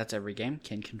 like, that's every game.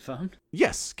 Can confirm.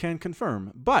 Yes, can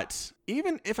confirm. But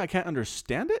even if I can't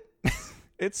understand it,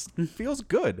 it feels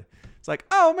good. It's like,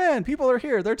 oh man, people are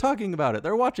here. They're talking about it.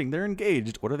 They're watching. They're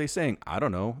engaged. What are they saying? I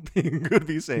don't know. They could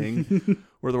be saying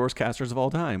we're the worst casters of all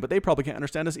time, but they probably can't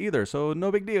understand us either. So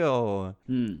no big deal.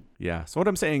 Yeah. So what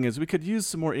I'm saying is we could use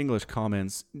some more English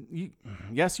comments.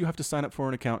 Yes, you have to sign up for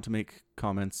an account to make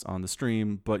comments on the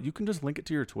stream, but you can just link it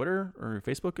to your Twitter or your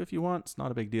Facebook if you want. It's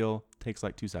not a big deal. It takes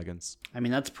like 2 seconds. I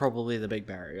mean, that's probably the big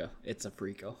barrier. It's a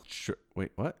freako. Sure. Wait,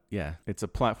 what? Yeah. It's a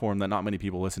platform that not many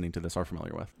people listening to this are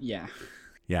familiar with. Yeah.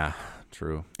 Yeah,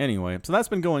 true. Anyway, so that's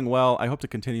been going well. I hope to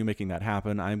continue making that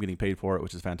happen. I am getting paid for it,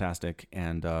 which is fantastic.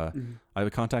 And I have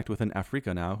a contact within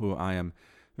Africa now who I am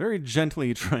very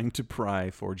gently trying to pry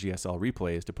for GSL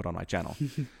replays to put on my channel.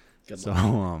 Good So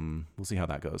luck. we'll see how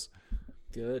that goes.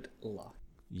 Good luck.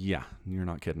 Yeah, you're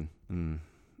not kidding.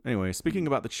 Anyway, speaking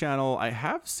about the channel, I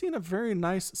have seen a very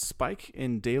nice spike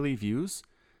in daily views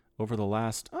over the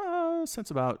last, since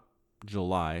about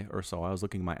July or so. I was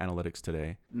looking at my analytics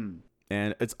today.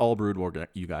 And it's all Brood War,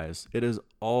 you guys. It is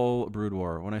all Brood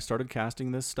War. When I started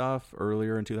casting this stuff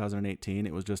earlier in 2018,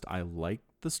 it was just I liked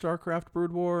the StarCraft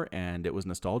Brood War, and it was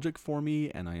nostalgic for me,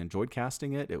 and I enjoyed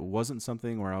casting it. It wasn't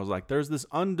something where I was like, there's this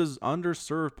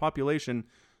underserved population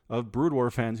of Brood War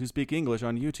fans who speak English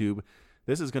on YouTube.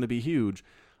 This is going to be huge.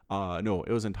 No,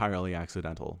 it was entirely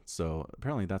accidental. So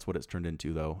apparently that's what it's turned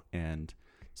into, though. And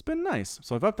It's been nice.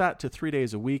 So I've upped that to 3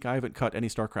 days a week. I haven't cut any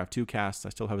StarCraft 2 casts. I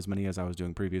still have as many as I was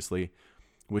doing previously,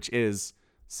 which is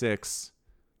 5,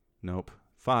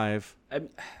 Um,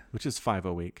 which is 5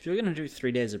 a week. If you're gonna do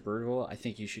 3 days of Brood War, I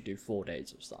think you should do 4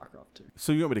 days of StarCraft 2.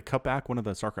 So you want me to cut back one of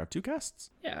the StarCraft 2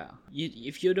 casts? Yeah,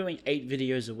 if you're doing 8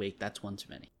 videos a week, that's one too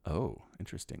many. Oh,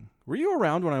 interesting. Were you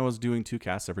around when I was doing 2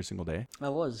 casts every single day? I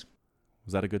was.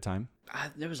 Was that a good time?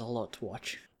 There was a lot to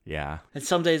watch. Yeah. And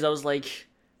some days I was like,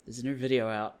 there's a new video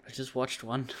out. I just watched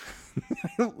one.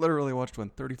 I literally watched one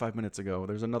 35 minutes ago.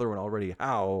 There's another one already.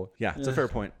 How? Yeah, it's a fair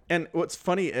point. And what's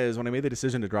funny is when I made the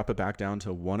decision to drop it back down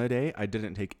to 1 a day, I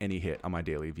didn't take any hit on my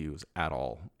daily views at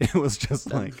all. It was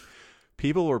just like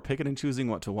people were picking and choosing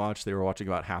what to watch. They were watching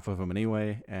about half of them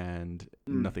anyway, and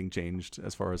nothing changed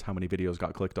as far as how many videos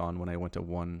got clicked on when I went to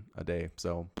 1 a day.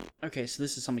 So, Okay, so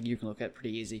this is something you can look at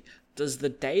pretty easy. Does the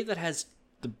day that has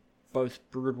both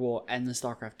Brood War and the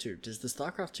StarCraft 2, does the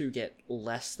StarCraft 2 get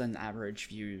less than average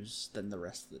views than the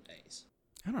rest of the days?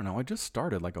 I don't know. I just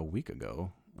started like a week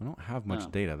ago. I don't have much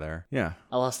data there. Yeah.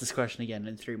 I'll ask this question again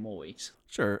in 3 more weeks.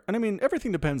 Sure. And I mean,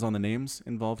 everything depends on the names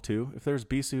involved too. If there's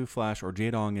Bisu, Flash, or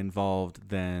Jaedong involved,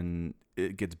 then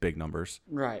it gets big numbers.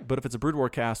 Right. But if it's a Brood War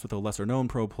cast with a lesser known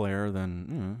pro player,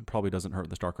 then it probably doesn't hurt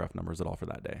the StarCraft numbers at all for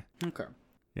that day. Okay.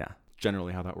 Yeah.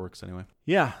 Generally how that works anyway.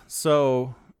 Yeah.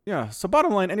 So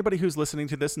bottom line, anybody who's listening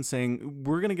to this and saying,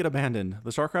 we're going to get abandoned,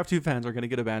 the StarCraft 2 fans are going to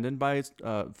get abandoned by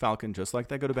Falcon, just like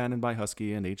they got abandoned by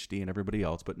Husky and HD and everybody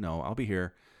else. But no, I'll be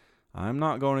here. I'm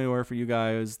not going anywhere for you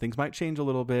guys. Things might change a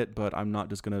little bit, but I'm not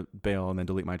just going to bail and then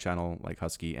delete my channel like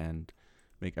Husky and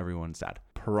make everyone sad.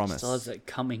 Promise. Still has that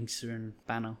coming soon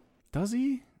banner. Does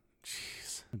he?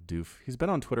 Jeez. Doof. He's been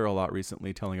on Twitter a lot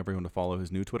recently telling everyone to follow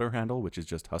his new Twitter handle, which is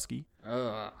just Husky.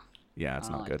 Ugh. Yeah, it's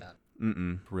I don't not like good. that.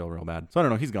 Real bad. So I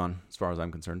don't know. He's gone as far as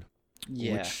I'm concerned.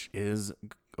 Yeah. Which is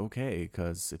okay,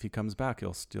 because if he comes back,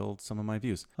 he'll steal some of my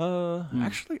views.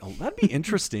 Actually, that'd be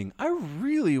interesting. I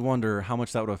really wonder how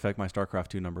much that would affect my StarCraft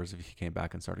 2 numbers if he came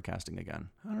back and started casting again.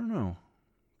 I don't know.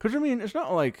 Because, I mean, it's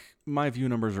not like my view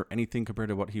numbers are anything compared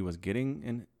to what he was getting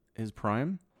in his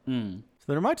prime. So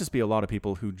there might just be a lot of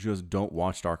people who just don't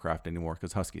watch StarCraft anymore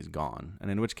because Husky's gone. And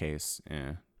in which case,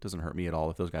 doesn't hurt me at all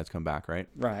if those guys come back, right?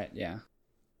 Right, yeah.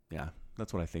 Yeah,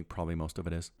 that's what I think probably most of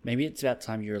it is. Maybe it's about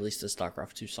time you released a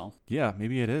StarCraft 2 song. Yeah,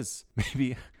 maybe it is.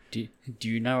 Maybe. Do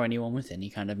you know anyone with any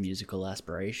kind of musical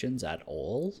aspirations at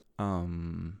all?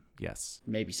 Yes.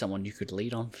 Maybe someone you could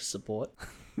lead on for support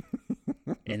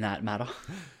in that matter.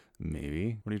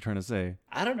 Maybe. What are you trying to say?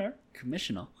 I don't know.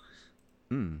 Commissioner.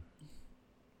 Did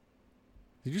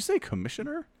you say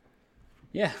commissioner?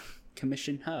 Yeah,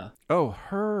 commission her. Oh,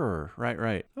 her.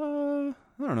 Right. I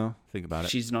don't know. Think about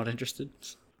it. She's not interested.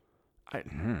 I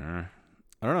don't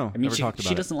know. I mean, Never talked about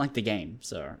she it. doesn't like the game,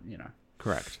 so,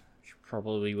 Correct. she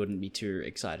probably wouldn't be too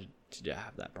excited to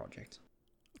have that project.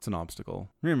 It's an obstacle.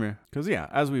 Because, yeah,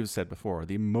 as we've said before,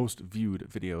 the most viewed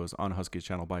videos on Husky's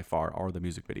channel by far are the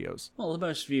music videos. Well, the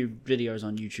most viewed videos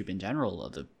on YouTube in general are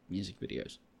the music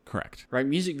videos. Correct. Right?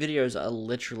 Music videos are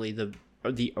literally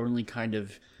the only kind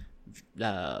of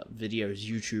videos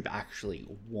YouTube actually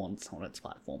wants on its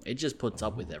platform. It just puts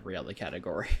up with every other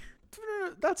category.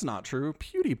 That's not true.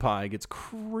 PewDiePie gets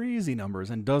crazy numbers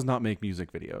and does not make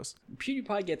music videos.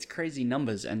 PewDiePie gets crazy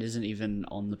numbers and isn't even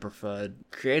on the preferred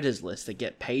creators list that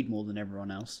get paid more than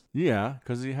everyone else. Yeah,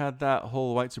 because he had that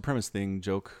whole white supremacist thing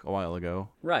joke a while ago.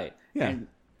 Right. Yeah. And,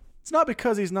 It's not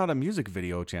because he's not a music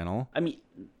video channel. I mean,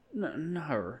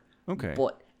 no. Okay.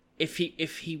 But if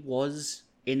he was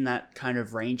in that kind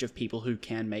of range of people who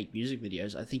can make music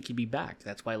videos, I think he'd be back.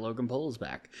 That's why Logan Paul's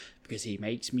back, because he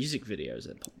makes music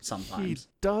videos sometimes. He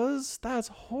does? That's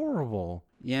horrible.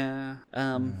 Yeah.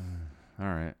 All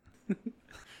right.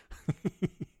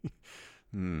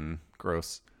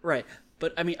 Gross. Right.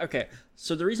 But I mean, okay.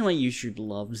 So the reason why YouTube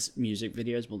loves music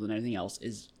videos more than anything else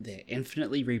is they're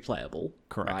infinitely replayable.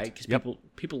 Correct. Right? Because Yep.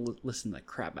 people listen to the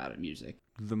crap out of music.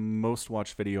 The most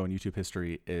watched video on YouTube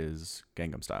history is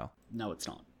Gangnam Style. No, it's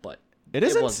not. But It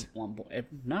isn't? It was at one point.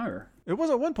 No. It was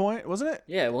at one point, wasn't it?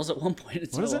 Yeah, it was at one point.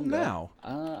 It's What no is it longer. now?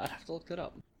 I'd have to look that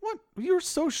up. What? You're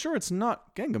so sure it's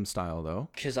not Gangnam Style, though.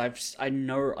 Because I've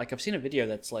seen a video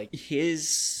that's like,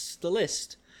 here's the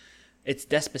list. It's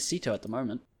Despacito at the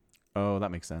moment. Oh,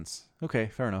 that makes sense. Okay,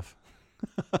 fair enough.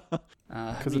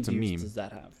 How 'Cause many it's a views meme. Does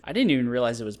that have? I didn't even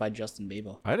realize it was by Justin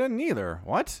Bieber. I didn't either.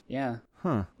 What? Yeah.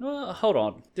 Huh. Well, hold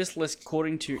on. This list,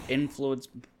 according to Influence,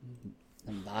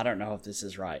 I don't know if this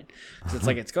is right. 'Cause it's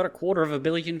like it's got 250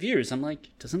 million views. I'm like,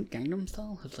 doesn't Gangnam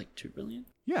Style have like 2 billion?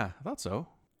 Yeah, I thought so.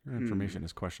 Your information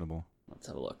is questionable. Let's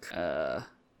have a look.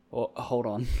 Hold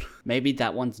on. Maybe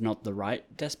that one's not the right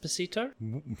Despacito,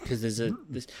 because there's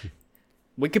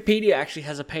Wikipedia actually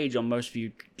has a page on most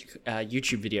viewed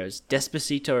YouTube videos.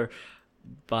 Despacito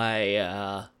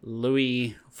by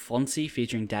Louis Fonsi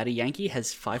featuring Daddy Yankee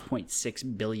has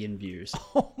 5.6 billion views.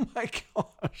 Oh my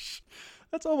gosh.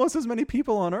 That's almost as many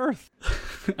people on Earth.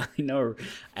 I know.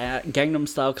 Gangnam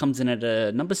Style comes in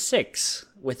at number 6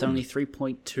 with only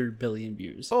 3.2 billion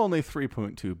views. Only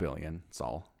 3.2 billion,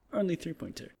 Saul. Only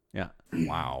 3.2. Yeah.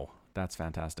 Wow. That's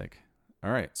fantastic.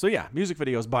 All right. So yeah, music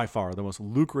videos by far the most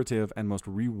lucrative and most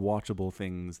rewatchable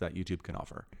things that YouTube can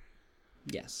offer.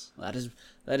 Yes, that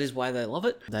is why they love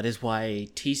it. That is why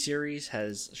T-Series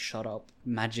has shot up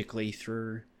magically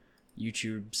through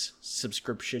YouTube's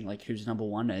subscription, like who's number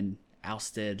one, and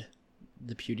ousted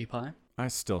the PewDiePie. I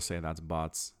still say that's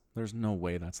bots. There's no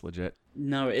way that's legit.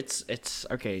 No, it's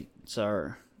okay.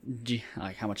 So,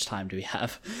 like, how much time do we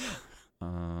have?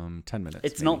 10 minutes.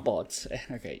 It's maybe. not bots.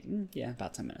 Okay, yeah,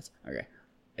 about 10 minutes. Okay,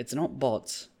 it's not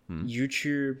bots.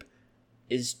 YouTube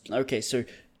is okay. So,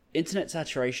 internet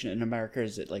saturation in America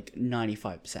is at like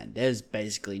 95%. There's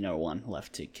basically no one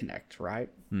left to connect, right?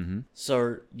 Mm-hmm.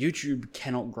 So YouTube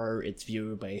cannot grow its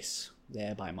viewer base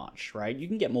there by much, right? You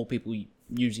can get more people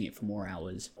using it for more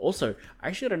hours. Also, I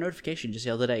actually got a notification just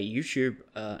the other day. YouTube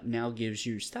now gives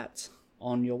you stats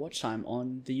on your watch time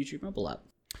on the YouTube mobile app.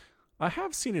 I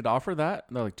have seen it offer that.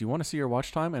 They're like, do you want to see your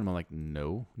watch time? And I'm like,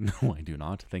 no, I do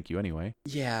not. Thank you anyway.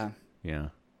 Yeah. Yeah.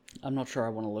 I'm not sure I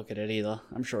want to look at it either.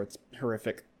 I'm sure it's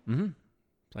horrific. Mm-hmm.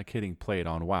 It's like hitting played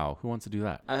on WoW. Who wants to do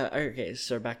that? Okay,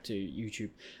 so back to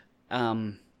YouTube.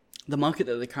 The market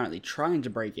that they're currently trying to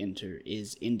break into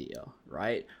is India,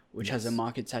 right? Which has a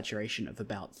market saturation of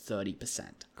about 30%.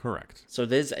 Correct. So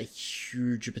there's a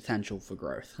huge potential for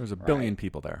growth. There's a billion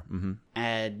people there. Mm-hmm.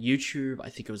 And YouTube, I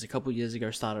think it was a couple years ago,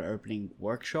 started opening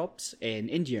workshops in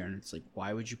India. And it's like,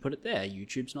 why would you put it there?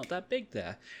 YouTube's not that big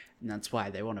there. And that's why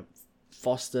they want to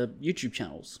foster YouTube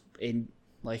channels.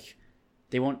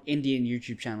 They want Indian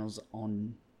YouTube channels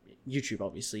on YouTube,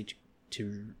 obviously,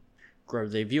 to grow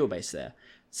their viewer base there.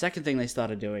 Second thing they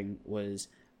started doing was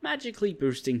magically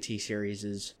boosting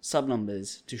T-Series' sub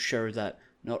numbers to show that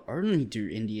not only do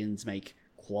Indians make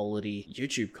quality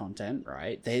YouTube content,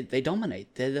 right? They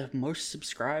dominate. They're the most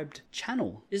subscribed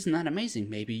channel. Isn't that amazing?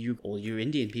 Maybe all you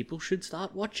Indian people should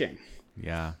start watching.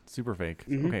 Yeah, super fake.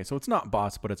 Mm-hmm. Okay, so it's not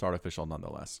bots, but it's artificial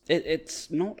nonetheless.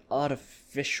 It's not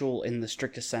artificial in the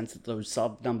strictest sense that those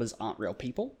sub numbers aren't real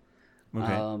people.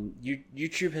 Okay.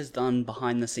 YouTube has done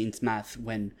behind the scenes math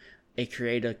when a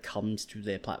creator comes to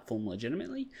their platform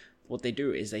legitimately. What they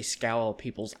do is they scour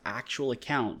people's actual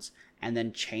accounts and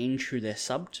then change who they're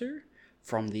sub to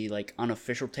from the like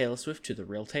unofficial Taylor Swift to the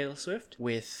real Taylor Swift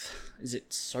with, is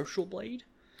it Social Blade?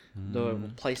 The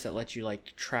place that lets you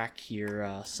like track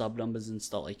your sub numbers and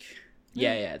stuff. Like,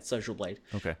 yeah, it's Social Blade.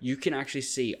 Okay. You can actually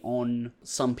see on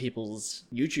some people's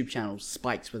YouTube channels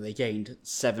spikes where they gained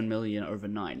 7 million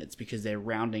overnight. It's because they're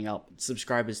rounding up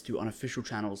subscribers to unofficial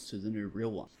channels to the new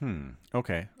real one.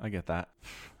 Okay, I get that.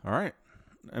 All right.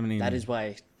 I mean, That is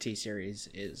why T-Series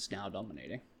is now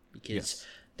dominating, because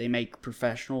they make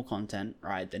professional content,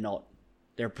 right?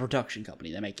 They're a production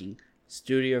company. They're making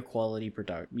studio quality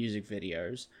music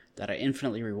videos that are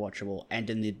infinitely rewatchable and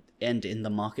in the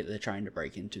market they're trying to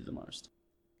break into the most.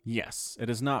 yes, it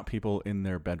is not people in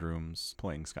their bedrooms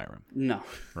playing Skyrim. No.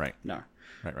 Right. No.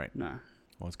 Right. No.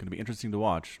 Well, it's going to be interesting to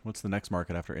watch. What's the next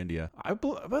market after India? I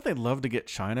bet they'd love to get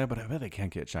China, but I bet they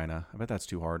can't get China. I bet that's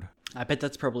too hard. I bet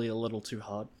that's probably a little too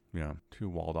hard. Yeah, too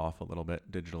walled off a little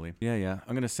bit digitally. Yeah.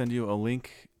 I'm going to send you a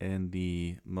link in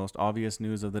the most obvious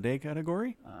news of the day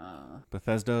category.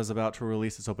 Bethesda is about to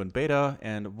release its open beta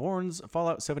and warns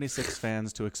Fallout 76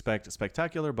 fans to expect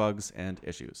spectacular bugs and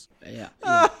issues. Yeah.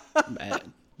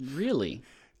 Really?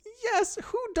 Yes,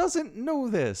 who doesn't know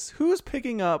this? Who's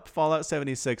picking up Fallout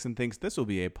 76 and thinks this will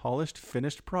be a polished,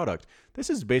 finished product? This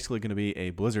is basically going to be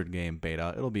a Blizzard game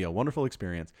beta. It'll be a wonderful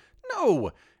experience.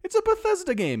 No, it's a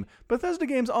Bethesda game. Bethesda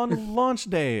games on launch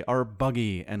day are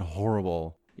buggy and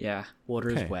horrible. Yeah. Water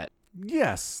is wet.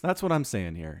 Yes, that's what I'm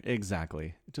saying here.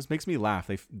 Exactly. It just makes me laugh.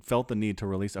 They felt the need to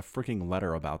release a freaking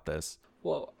letter about this.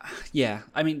 Well, yeah.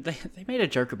 I mean, they made a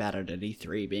joke about it at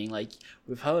E3, being like,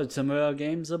 "We've heard some of our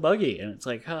games are buggy," and it's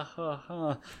like, ha ha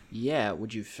ha. Yeah,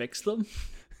 would you fix them?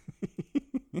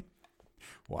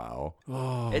 Wow.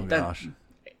 Oh gosh.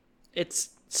 It's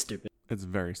stupid. It's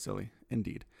very silly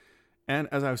indeed. And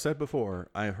as I've said before,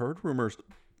 I've heard rumors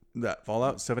that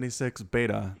Fallout 76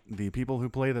 beta, the people who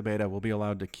play the beta will be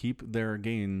allowed to keep their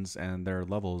gains and their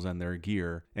levels and their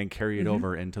gear and carry it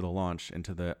over into the launch,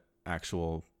 into the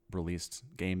actual released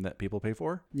game that people pay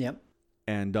for. Yep.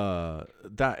 And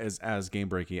that is as game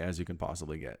breaky as you can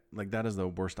possibly get. Like, that is the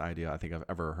worst idea I think I've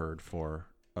ever heard for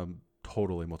a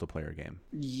totally multiplayer game.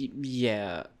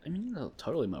 Yeah, I mean,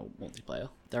 totally multiplayer.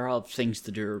 There are things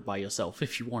to do by yourself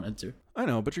if you wanted to. I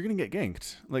know, but you're gonna get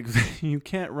ganked. Like, you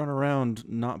can't run around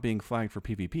not being flagged for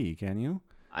PvP, can you?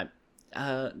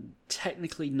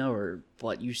 Technically no,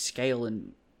 but you scale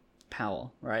in power,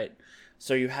 right?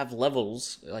 So you have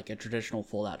levels like a traditional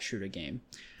Fallout shooter game.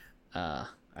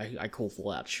 I call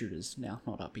Fallout shooters now,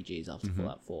 not RPGs after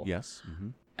Fallout 4. Yes.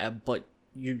 But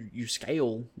you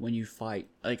scale when you fight.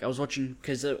 Like I was watching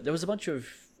because there was a bunch of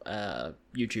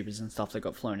YouTubers and stuff that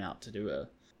got flown out to do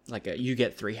you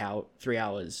get 3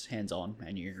 hours hands on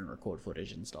and you can record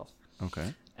footage and stuff.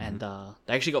 Okay. And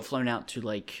they actually got flown out to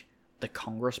like the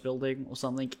Congress building or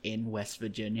something in West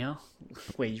Virginia,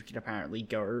 where you can apparently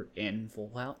go in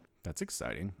Fallout. That's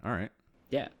exciting. All right.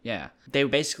 Yeah. They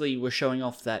basically were showing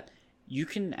off that you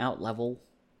can out-level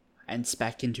and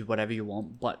spec into whatever you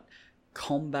want, but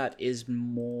combat is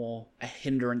more a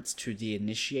hindrance to the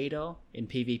initiator in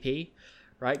PvP,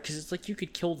 right? Because it's like you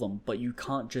could kill them, but you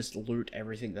can't just loot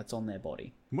everything that's on their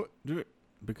body. What?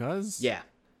 Because? Yeah.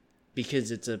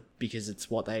 Because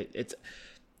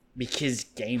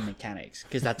game mechanics,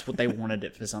 because that's what they wanted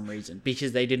it for some reason,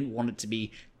 because they didn't want it to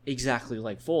be exactly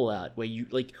like Fallout where you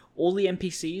like all the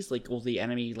NPCs, like all the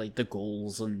enemy, like the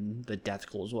ghouls and the death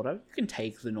claws, whatever, you can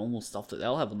take the normal stuff that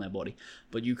they'll have on their body,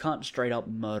 but you can't straight up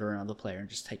murder another player and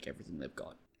just take everything they've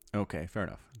got. Okay, fair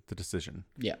enough. The decision.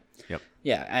 Yeah. Yep.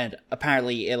 Yeah, and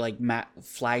apparently it like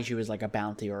flags you as like a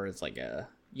bounty or as like a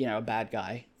bad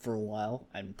guy for a while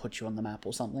and put you on the map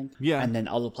or something. Yeah. And then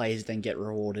other players then get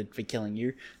rewarded for killing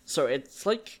you. So it's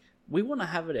like, we want to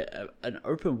have it an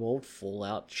open world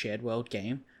Fallout shared world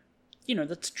game,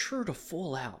 that's true to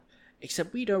Fallout.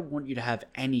 Except we don't want you to have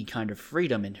any kind of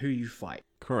freedom in who you fight.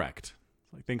 Correct.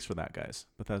 Like, thanks for that, guys.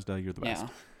 Bethesda, you're the best.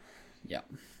 Yeah.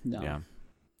 No. Yeah.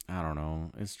 I don't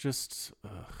know. It's just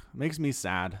makes me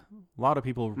sad. A lot of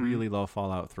people really love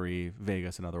Fallout 3,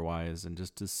 Vegas and otherwise, and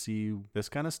just to see this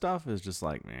kind of stuff is just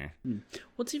like, meh.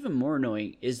 What's even more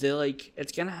annoying is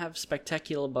it's gonna have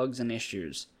spectacular bugs and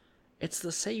issues. It's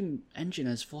the same engine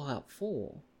as Fallout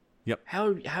 4. Yep.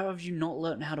 How have you not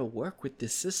learned how to work with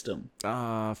this system?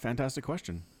 Fantastic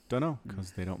question. Don't know,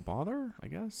 because they don't bother, I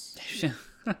guess.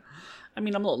 I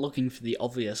mean, I'm not looking for the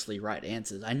obviously right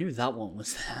answers. I knew that one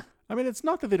was that. I mean, it's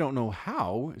not that they don't know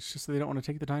how, it's just that they don't want to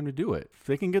take the time to do it. If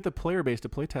they can get the player base to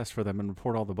playtest for them and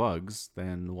report all the bugs,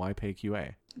 then why pay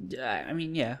QA? I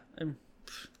mean, yeah,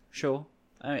 sure.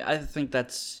 I think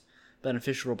that's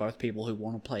beneficial to both people who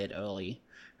want to play it early,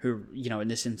 who, in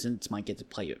this instance might get to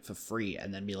play it for free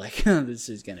and then be like, this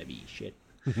is going to be shit,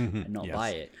 and not Yes. buy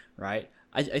it, right?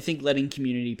 I think letting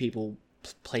community people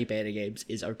play beta games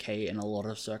is okay in a lot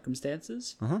of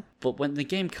circumstances, but when the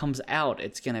game comes out,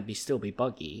 it's going to still be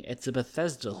buggy. It's a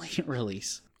Bethesda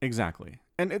release. Exactly.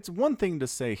 And it's one thing to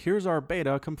say, here's our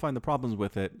beta, come find the problems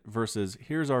with it, versus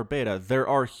here's our beta, there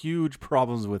are huge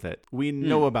problems with it. We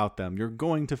know about them. You're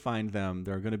going to find them.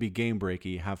 They're going to be game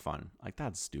breaky. Have fun. Like,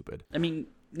 that's stupid. I mean,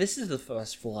 this is the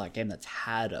first Fallout game that's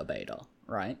had a beta,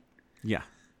 right? Yeah,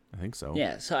 I think so.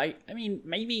 Yeah, so I mean,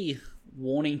 maybe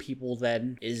warning people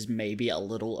then is maybe a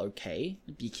little okay,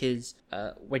 because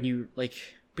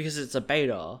because it's a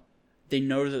beta, they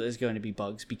know that there's going to be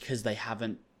bugs because they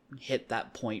haven't hit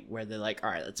that point where they're like, all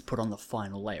right, let's put on the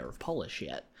final layer of polish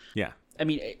yet. Yeah. I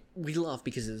mean, we love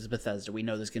because it's Bethesda. We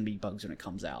know there's going to be bugs when it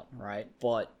comes out, right?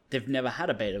 But they've never had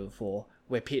a beta before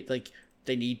where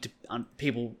they need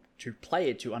people to play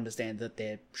it to understand that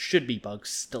there should be bugs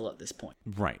still at this point.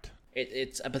 Right.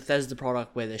 It's a Bethesda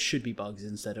product where there should be bugs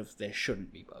instead of there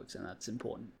shouldn't be bugs, and that's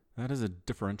important. That is a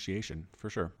differentiation, for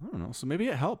sure. I don't know. So maybe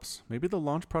it helps. Maybe the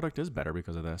launch product is better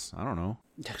because of this. I don't know.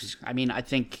 I mean, I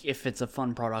think if it's a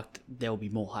fun product, there will be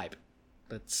more hype.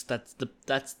 That's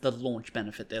the launch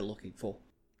benefit they're looking for.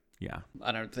 Yeah.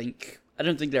 I don't think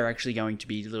they're actually going to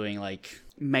be doing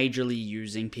majorly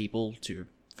using people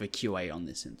for QA on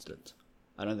this instance.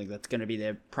 I don't think that's going to be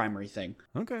their primary thing.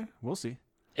 Okay, we'll see.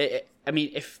 I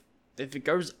mean, if it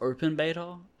goes open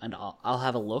beta, and I'll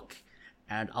have a look,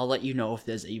 and I'll let you know if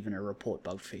there's even a report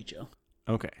bug feature.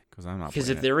 Okay, because I'm not. Because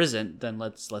if there isn't, then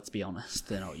let's be honest,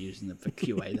 they're not using them for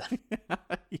QA then.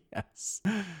 Yes.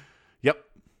 Yep.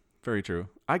 Very true.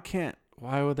 I can't.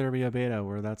 Why would there be a beta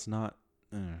where that's not?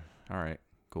 All right.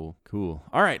 Cool.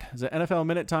 All right. Is it NFL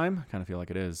minute time? I kind of feel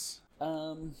like it is. Do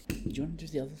you want to do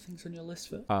the other things on your list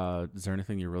first? Is there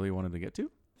anything you really wanted to get to?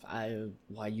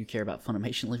 Why you care about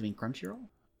Funimation leaving Crunchyroll?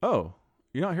 Oh,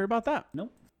 you not hear about that?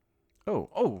 Nope.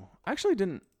 Oh, I actually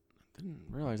didn't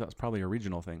realize that was probably a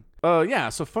regional thing. Yeah,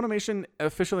 so Funimation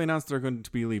officially announced they're going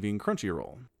to be leaving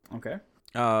Crunchyroll. Okay.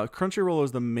 Crunchyroll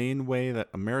is the main way that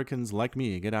Americans like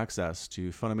me get access to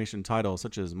Funimation titles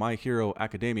such as My Hero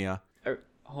Academia. Oh,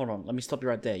 hold on, let me stop you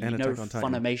right there. You And know Attack on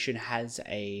Titan. Funimation has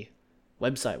a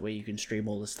website where you can stream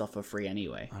all this stuff for free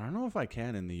anyway. I don't know if I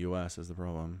can in the US is the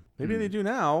problem. Maybe they do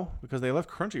now because they left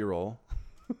Crunchyroll.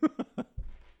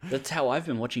 That's how I've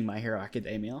been watching My Hero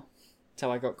Academia. That's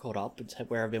how I got caught up. It's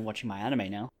where I've been watching my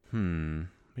anime now.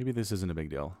 Maybe this isn't a big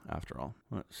deal after all.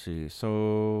 Let's see.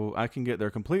 So I can get their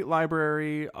complete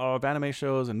library of anime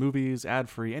shows and movies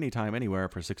ad-free anytime, anywhere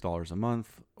for $6 a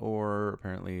month. Or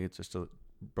apparently it's just a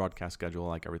broadcast schedule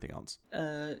like everything else.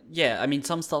 Yeah, I mean,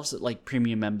 some stuff's like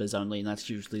premium members only, and that's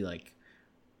usually like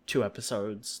 2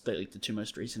 episodes, like the 2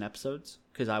 most recent episodes.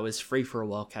 Because I was free for a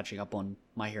while catching up on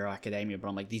My Hero Academia, but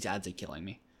I'm like, these ads are killing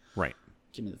me. Right.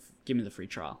 Give me the free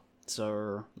trial.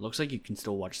 So looks like you can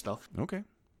still watch stuff, Okay.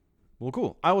 Well,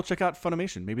 cool. I will check out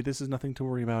Funimation. Maybe this is nothing to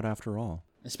worry about after all.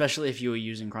 especially if you were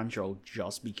using Crunchyroll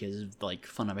just because of like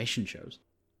Funimation shows.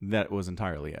 That was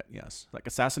entirely it, yes. Like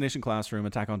Assassination Classroom,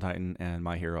 Attack on Titan, and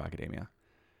My Hero Academia.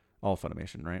 All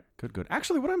Funimation, right? Good, good.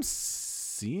 Actually, what I'm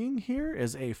seeing here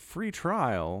is a free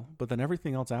trial, but then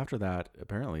everything else after that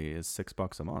apparently is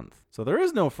 $6 a month. So there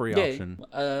is no free option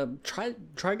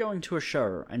Try going to a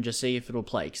show and just see if it'll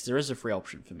play, because there is a free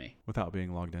option for me. without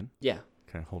being logged in. Yeah,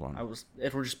 Okay, hold on.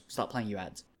 it'll just start playing you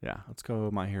ads. Yeah, let's go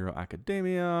My Hero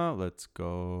Academia. Let's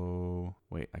go...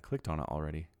 Wait, I clicked on it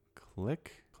already.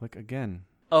 Click again.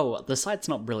 Oh, the site's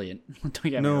not brilliant. Don't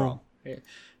get me No. wrong.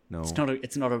 No.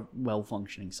 It's not a well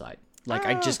functioning site. Like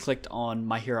I just clicked on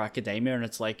My Hero Academia and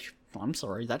it's like, I'm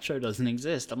sorry, that show doesn't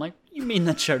exist. I'm like, you mean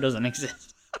that show doesn't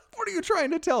exist? What are you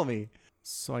trying to tell me?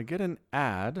 So I get an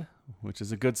ad, which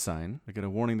is a good sign. I get a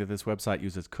warning that this website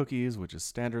uses cookies, which is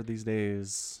standard these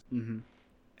days. Mm-hmm.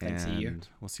 Thanks a year. And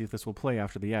we'll see if this will play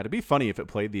after the ad. It'd be funny if it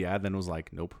played the ad, then was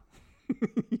like, nope.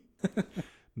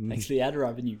 Thanks for the ad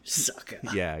revenue, sucker.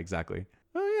 Yeah, exactly.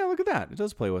 Oh yeah, look at that. It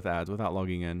does play with ads without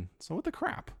logging in. So what the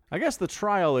crap? I guess the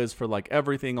trial is for like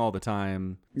everything all the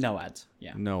time. No ads.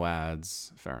 Yeah. No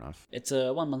ads. Fair enough. It's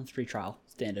a 1 month free trial.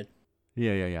 Standard.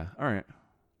 Yeah. All right.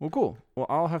 Well, cool. Well,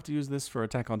 I'll have to use this for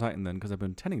Attack on Titan then, because I've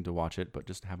been intending to watch it, but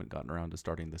just haven't gotten around to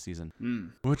starting the season.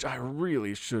 Which I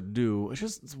really should do. It's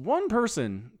just one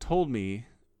person told me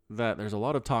that there's a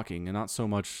lot of talking and not so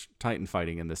much Titan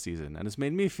fighting in this season, and it's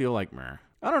made me feel like, meh.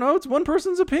 I don't know. It's one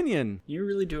person's opinion. You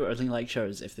really do only like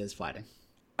shows if there's fighting.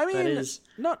 I mean, That is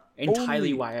not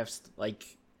entirely only... why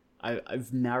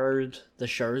I've narrowed the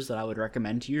shows that I would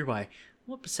recommend to you by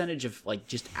what percentage of like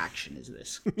just action is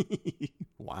this?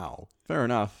 Wow. Fair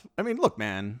enough. I mean, look,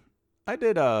 man. I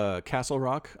did Castle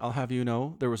Rock. I'll have you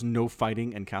know, there was no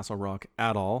fighting in Castle Rock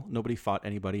at all. Nobody fought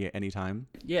anybody at any time.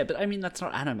 Yeah, but I mean that's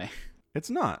not anime. It's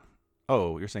not.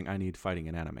 Oh, you're saying I need fighting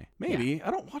in anime. Maybe. Yeah.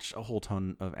 I don't watch a whole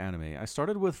ton of anime. I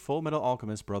started with Full Metal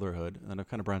Alchemist Brotherhood, and then I've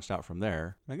kind of branched out from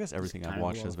there. I guess everything I've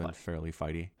watched has been fairly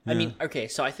fighty. I mean, okay,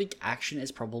 so I think action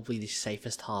is probably the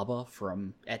safest harbor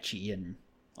from ecchi and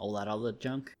all that other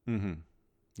junk. Mm-hmm.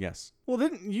 Yes. Well,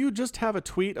 didn't you just have a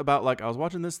tweet about, like, I was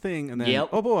watching this thing, and then, Yep.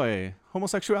 oh boy,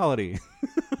 homosexuality.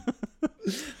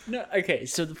 No, okay,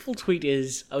 so the full tweet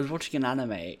is, I was watching an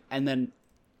anime, and then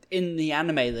in the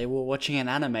anime, they were watching an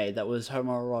anime that was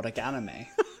homoerotic anime.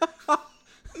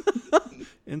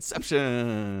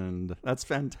 Inception. That's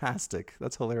fantastic.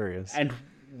 That's hilarious. And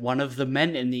one of the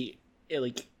men in the,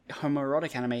 like,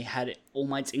 homoerotic anime had All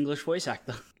Might's English voice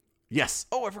actor. Yes.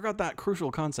 Oh, I forgot that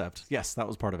crucial concept. Yes, that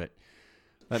was part of it.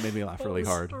 That made me laugh really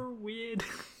hard. So weird.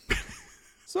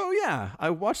 So yeah, I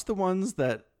watched the ones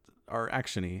that are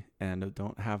actiony and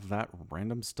don't have that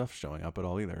random stuff showing up at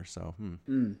all either. So,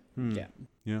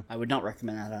 Yeah. I would not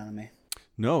recommend that anime.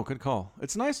 No, good call.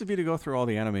 It's nice of you to go through all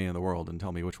the anime in the world and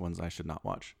tell me which ones I should not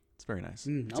watch. It's very nice.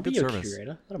 It's I'll a be good your service.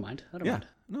 curator. I don't mind. Yeah.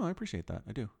 No, I appreciate that.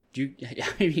 I do. Do you,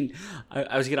 I mean,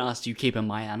 I was gonna ask, do you keep a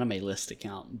My Anime List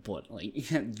account? But like,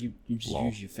 you just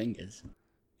use your fingers.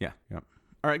 Yeah.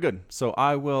 All right, good. So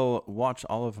I will watch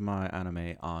all of my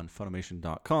anime on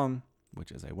Funimation.com,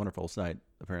 which is a wonderful site,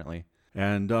 apparently.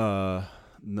 And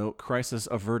no crisis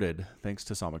averted, thanks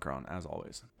to Somicron, as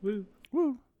always. Woo.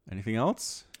 Anything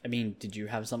else? I mean, did you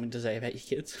have something to say about your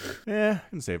kids? I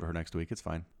can save it for next week. It's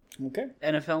fine. Okay.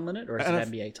 NFL minute, or is it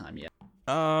NBA time yet?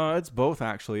 It's both,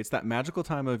 actually. It's that magical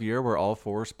time of year where all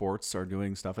 4 sports are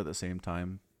doing stuff at the same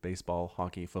time. Baseball,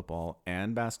 hockey, football,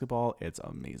 and basketball. It's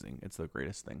amazing. It's the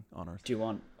greatest thing on earth. Do you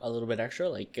want a little bit extra,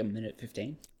 like a minute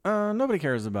 15? Nobody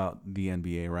cares about the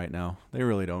NBA right now. They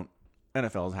really don't.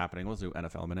 NFL is happening. Let's do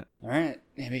NFL minute. All right,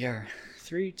 here we go.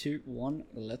 3, 2, 1,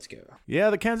 let's go. Yeah,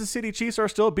 the Kansas City Chiefs are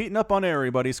still beating up on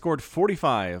everybody. Scored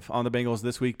 45 on the Bengals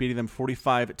this week, beating them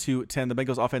 45-10. The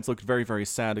Bengals offense looked very, very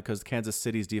sad because Kansas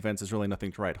City's defense is really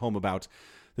nothing to write home about.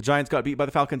 The Giants got beat by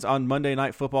the Falcons on Monday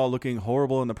Night Football, looking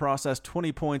horrible in the process.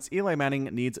 20 points. Eli Manning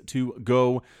needs to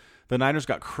go. The Niners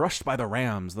got crushed by the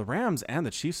Rams. The Rams and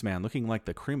the Chiefs, man, looking like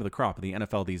the cream of the crop in the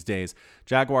NFL these days.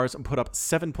 Jaguars put up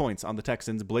 7 points on the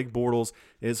Texans. Blake Bortles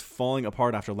is falling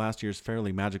apart after last year's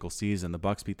fairly magical season. The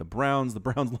Bucs beat the Browns. The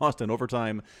Browns lost in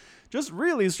overtime. Just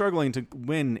really struggling to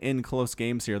win in close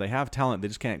games here. They have talent. They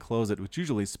just can't close it, which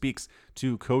usually speaks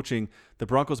to coaching. The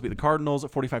Broncos beat the Cardinals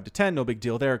at 45-10. No big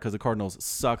deal there because the Cardinals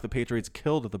suck. The Patriots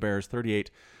killed the Bears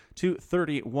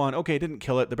 38-31. Okay, didn't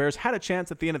kill it. The Bears had a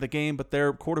chance at the end of the game, but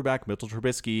their quarterback, Mitchell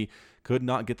Trubisky, could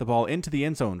not get the ball into the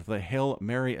end zone for the Hail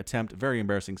Mary attempt. Very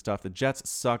embarrassing stuff. The Jets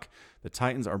suck. The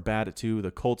Titans are bad too.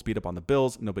 The Colts beat up on the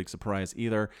Bills. No big surprise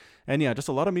either. And yeah, just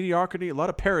a lot of mediocrity, a lot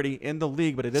of parity in the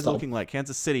league, but it is looking like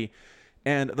Kansas City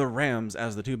and the Rams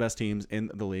as the two best teams in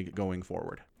the league going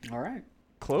forward. All right.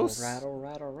 Close. All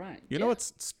right. You know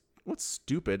what's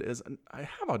stupid is I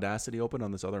have Audacity open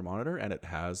on this other monitor, and it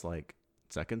has like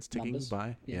seconds ticking Numbers.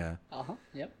 by. Yeah.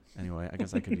 Yep. Anyway, I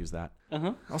guess I could use that.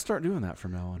 I'll start doing that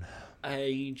from now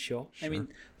on. Sure. I mean,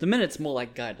 the minute's more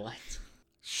like guidelines.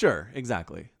 Sure,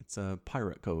 exactly. It's a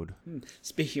pirate code.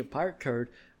 Speaking of pirate code,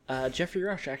 Jeffrey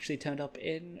Rush actually turned up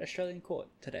in Australian court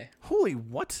today. Holy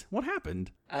what? What happened?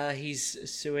 He's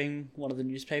suing one of the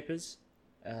newspapers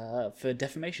for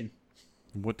defamation.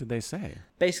 What did they say?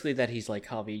 Basically that he's like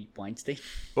Harvey Weinstein.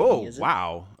 Oh,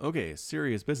 wow. Okay,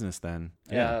 serious business then.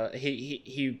 Yeah.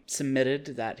 He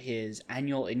submitted that his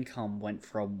annual income went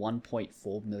from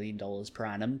 $1.4 million per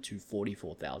annum to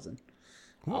 $44,000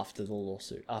 after the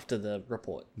lawsuit, after the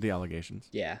report. The allegations.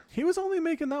 Yeah. He was only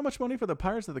making that much money for the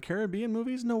Pirates of the Caribbean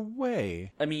movies? No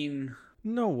way. I mean...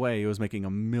 No way he was making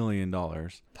 $1 million.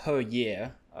 Per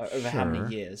year. Over how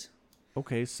many years?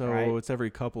 Okay, so it's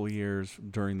every couple years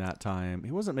during that time.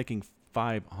 He wasn't making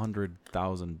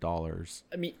 $500,000.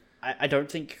 I mean, I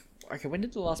don't think... Okay, when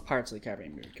did the last Pirates of the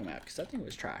Caribbean movie come out? Because that thing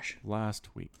was trash.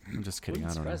 Last week. I'm just kidding.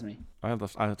 I don't know. Me. I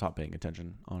stopped paying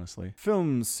attention, honestly.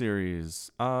 Film series.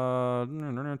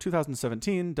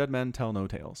 2017, Dead Men Tell No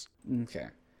Tales. Okay.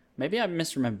 Maybe I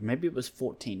misremembered. Maybe it was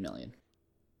 14 million.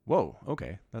 Whoa,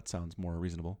 okay. That sounds more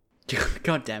reasonable.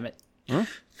 God damn it. Huh?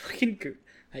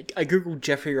 I googled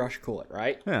Jeffrey Rush Court,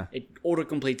 right? Yeah. It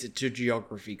auto-completes it to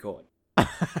Geography Court.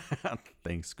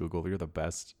 Thanks, Google. You're the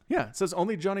best. Yeah, it says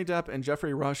only Johnny Depp and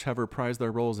Jeffrey Rush have reprised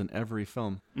their roles in every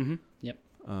film. Mm-hmm. Yep.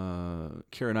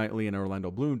 Keira Knightley and Orlando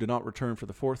Bloom did not return for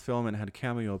the fourth film and had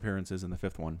cameo appearances in the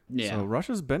fifth one. Yeah. So Rush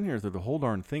has been here through the whole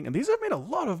darn thing. And these have made a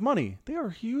lot of money. They are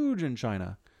huge in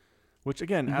China. Which,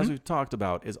 again, as we've talked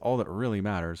about, is all that really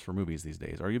matters for movies these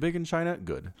days. Are you big in China?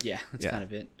 Good. Yeah, that's kind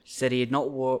of it. Said he had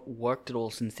not worked at all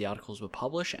since the articles were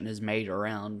published and has made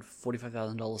around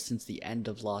 $45,000 since the end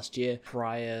of last year.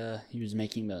 Prior, he was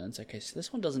making millions. Okay, so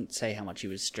this one doesn't say how much he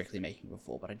was strictly making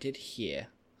before, but I did hear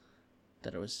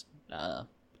that it was...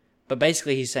 But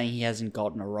basically, he's saying he hasn't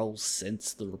gotten a role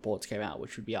since the reports came out,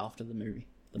 which would be after the movie,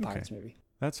 the Pirates movie.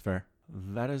 That's fair.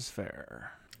 That is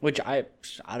fair. Which I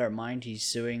don't mind. He's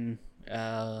suing...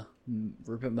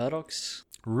 Rupert Murdoch's.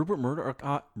 Rupert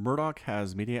Murdoch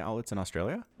has media outlets in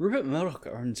Australia? Rupert Murdoch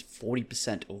owns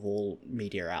 40% of all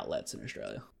media outlets in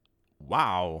Australia.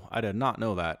 Wow, I did not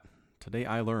know that. Today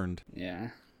I learned. Yeah,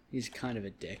 he's kind of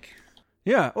a dick.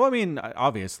 Yeah, well, I mean,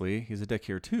 obviously, he's a dick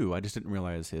here too. I just didn't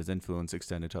realize his influence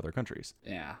extended to other countries.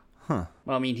 Yeah. Huh.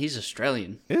 Well, I mean, he's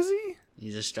Australian. Is he?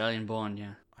 He's Australian born,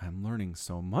 yeah. I'm learning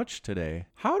so much today.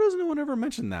 How does no one ever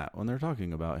mention that when they're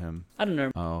talking about him? I don't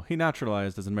know. Oh, he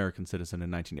naturalized as an American citizen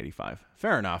in 1985.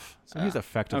 Fair enough. So he's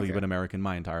effectively been American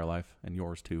my entire life, and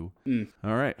yours too.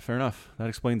 All right, fair enough. That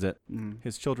explains it.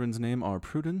 His children's name are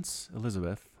Prudence,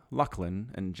 Elizabeth,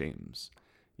 Lachlan, and James.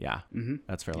 Yeah,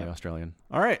 that's fairly Australian.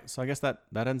 All right, so I guess that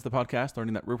ends the podcast,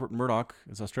 learning that Rupert Murdoch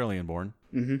is Australian born.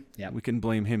 Yeah. We can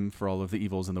blame him for all of the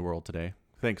evils in the world today.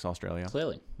 Thanks, Australia.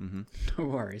 Clearly. No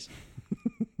worries.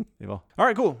 Evil. All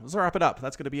right, cool. Let's wrap it up.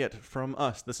 That's going to be it from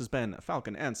us. This has been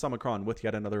Falcon and Summicron with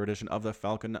yet another edition of the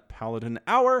Falcon Paladin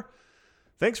Hour.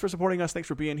 Thanks for supporting us. Thanks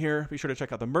for being here. Be sure to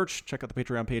check out the merch. Check out the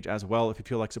Patreon page as well. If you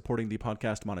feel like supporting the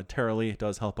podcast monetarily, it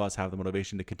does help us have the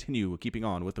motivation to continue keeping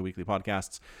on with the weekly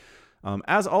podcasts.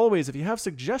 As always, if you have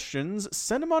suggestions,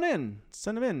 send them on in.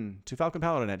 Send them in to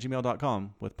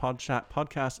falconpaladin@gmail.com with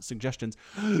podcast suggestions.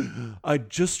 I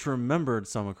just remembered,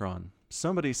 Summicron.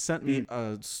 Somebody sent me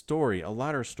a story, a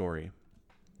ladder story.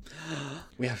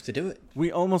 We have to do it.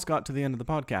 We almost got to the end of the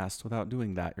podcast without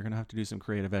doing that. You're going to have to do some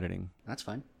creative editing. That's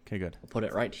fine. Okay, good. I'll put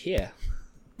it right here.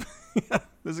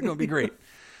 This is going to be great.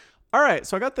 All right,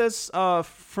 so I got this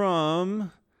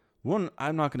from one.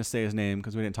 I'm not going to say his name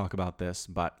because we didn't talk about this,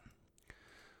 but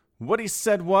what he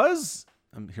said was,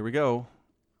 here we go.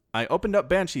 I opened up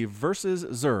Banshee versus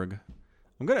Zerg.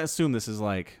 I'm going to assume this is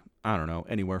like, I don't know,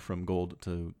 anywhere from gold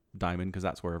to diamond because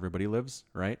that's where everybody lives,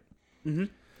 right? Mm-hmm.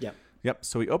 Yep. Yep,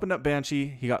 so he opened up Banshee.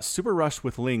 He got super rushed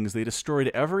with Lings. They destroyed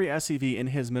every SCV in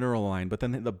his mineral line, but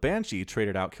then the Banshee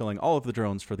traded out, killing all of the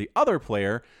drones for the other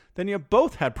player. Then you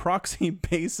both had proxy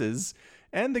bases,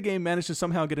 and the game managed to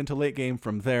somehow get into late game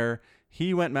from there.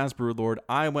 He went Mass Broodlord,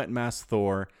 I went Mass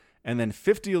Thor, and then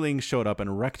 50 Lings showed up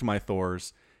and wrecked my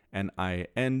Thors, and I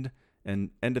ended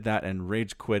that and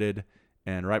rage quitted,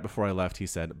 and right before I left, he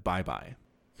said, bye-bye.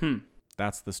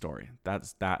 That's the story.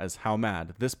 That is how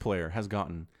mad this player has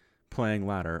gotten playing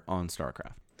ladder on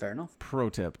StarCraft. Fair enough. Pro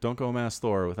tip, don't go Mass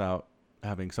Thor without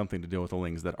having something to deal with the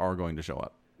Lings that are going to show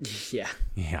up. Yeah.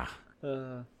 Yeah.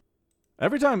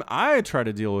 Every time I try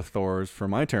to deal with Thors for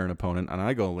my Terran opponent and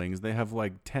I go Lings, they have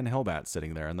like 10 Hellbats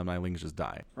sitting there and then my Lings just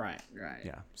die. Right.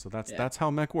 Yeah. So that's how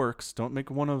mech works. Don't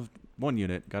make one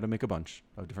unit. Got to make a bunch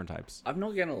of different types. I'm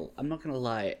not gonna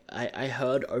lie. I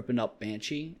heard open up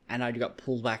Banshee, and I got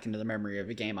pulled back into the memory of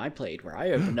a game I played where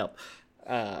I opened up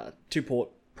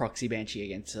 2-port proxy Banshee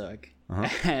against Zerg,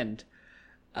 and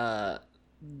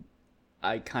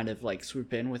I kind of like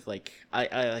swoop in with like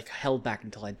I like held back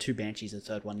until I had 2 Banshees, the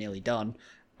third one nearly done,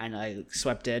 and I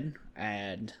swept in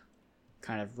and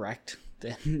kind of wrecked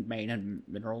the main and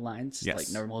mineral lines. Yes. Like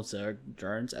no more Zerg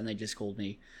drones, and they just called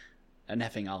me an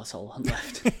effing arsehole and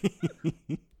left.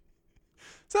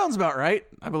 Sounds about right,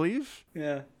 I believe.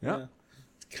 Yeah.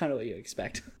 It's kind of what you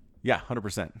expect. Yeah,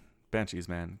 100%. Banshees,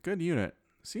 man. Good unit.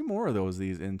 See more of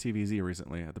these in TVZ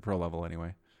recently, at the pro level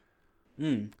anyway.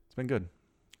 It's been good.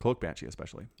 Cloak Banshee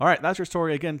especially. All right, that's your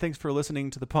story. Again, thanks for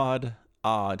listening to the pod.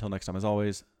 Until next time, as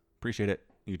always, appreciate it.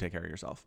 You take care of yourself.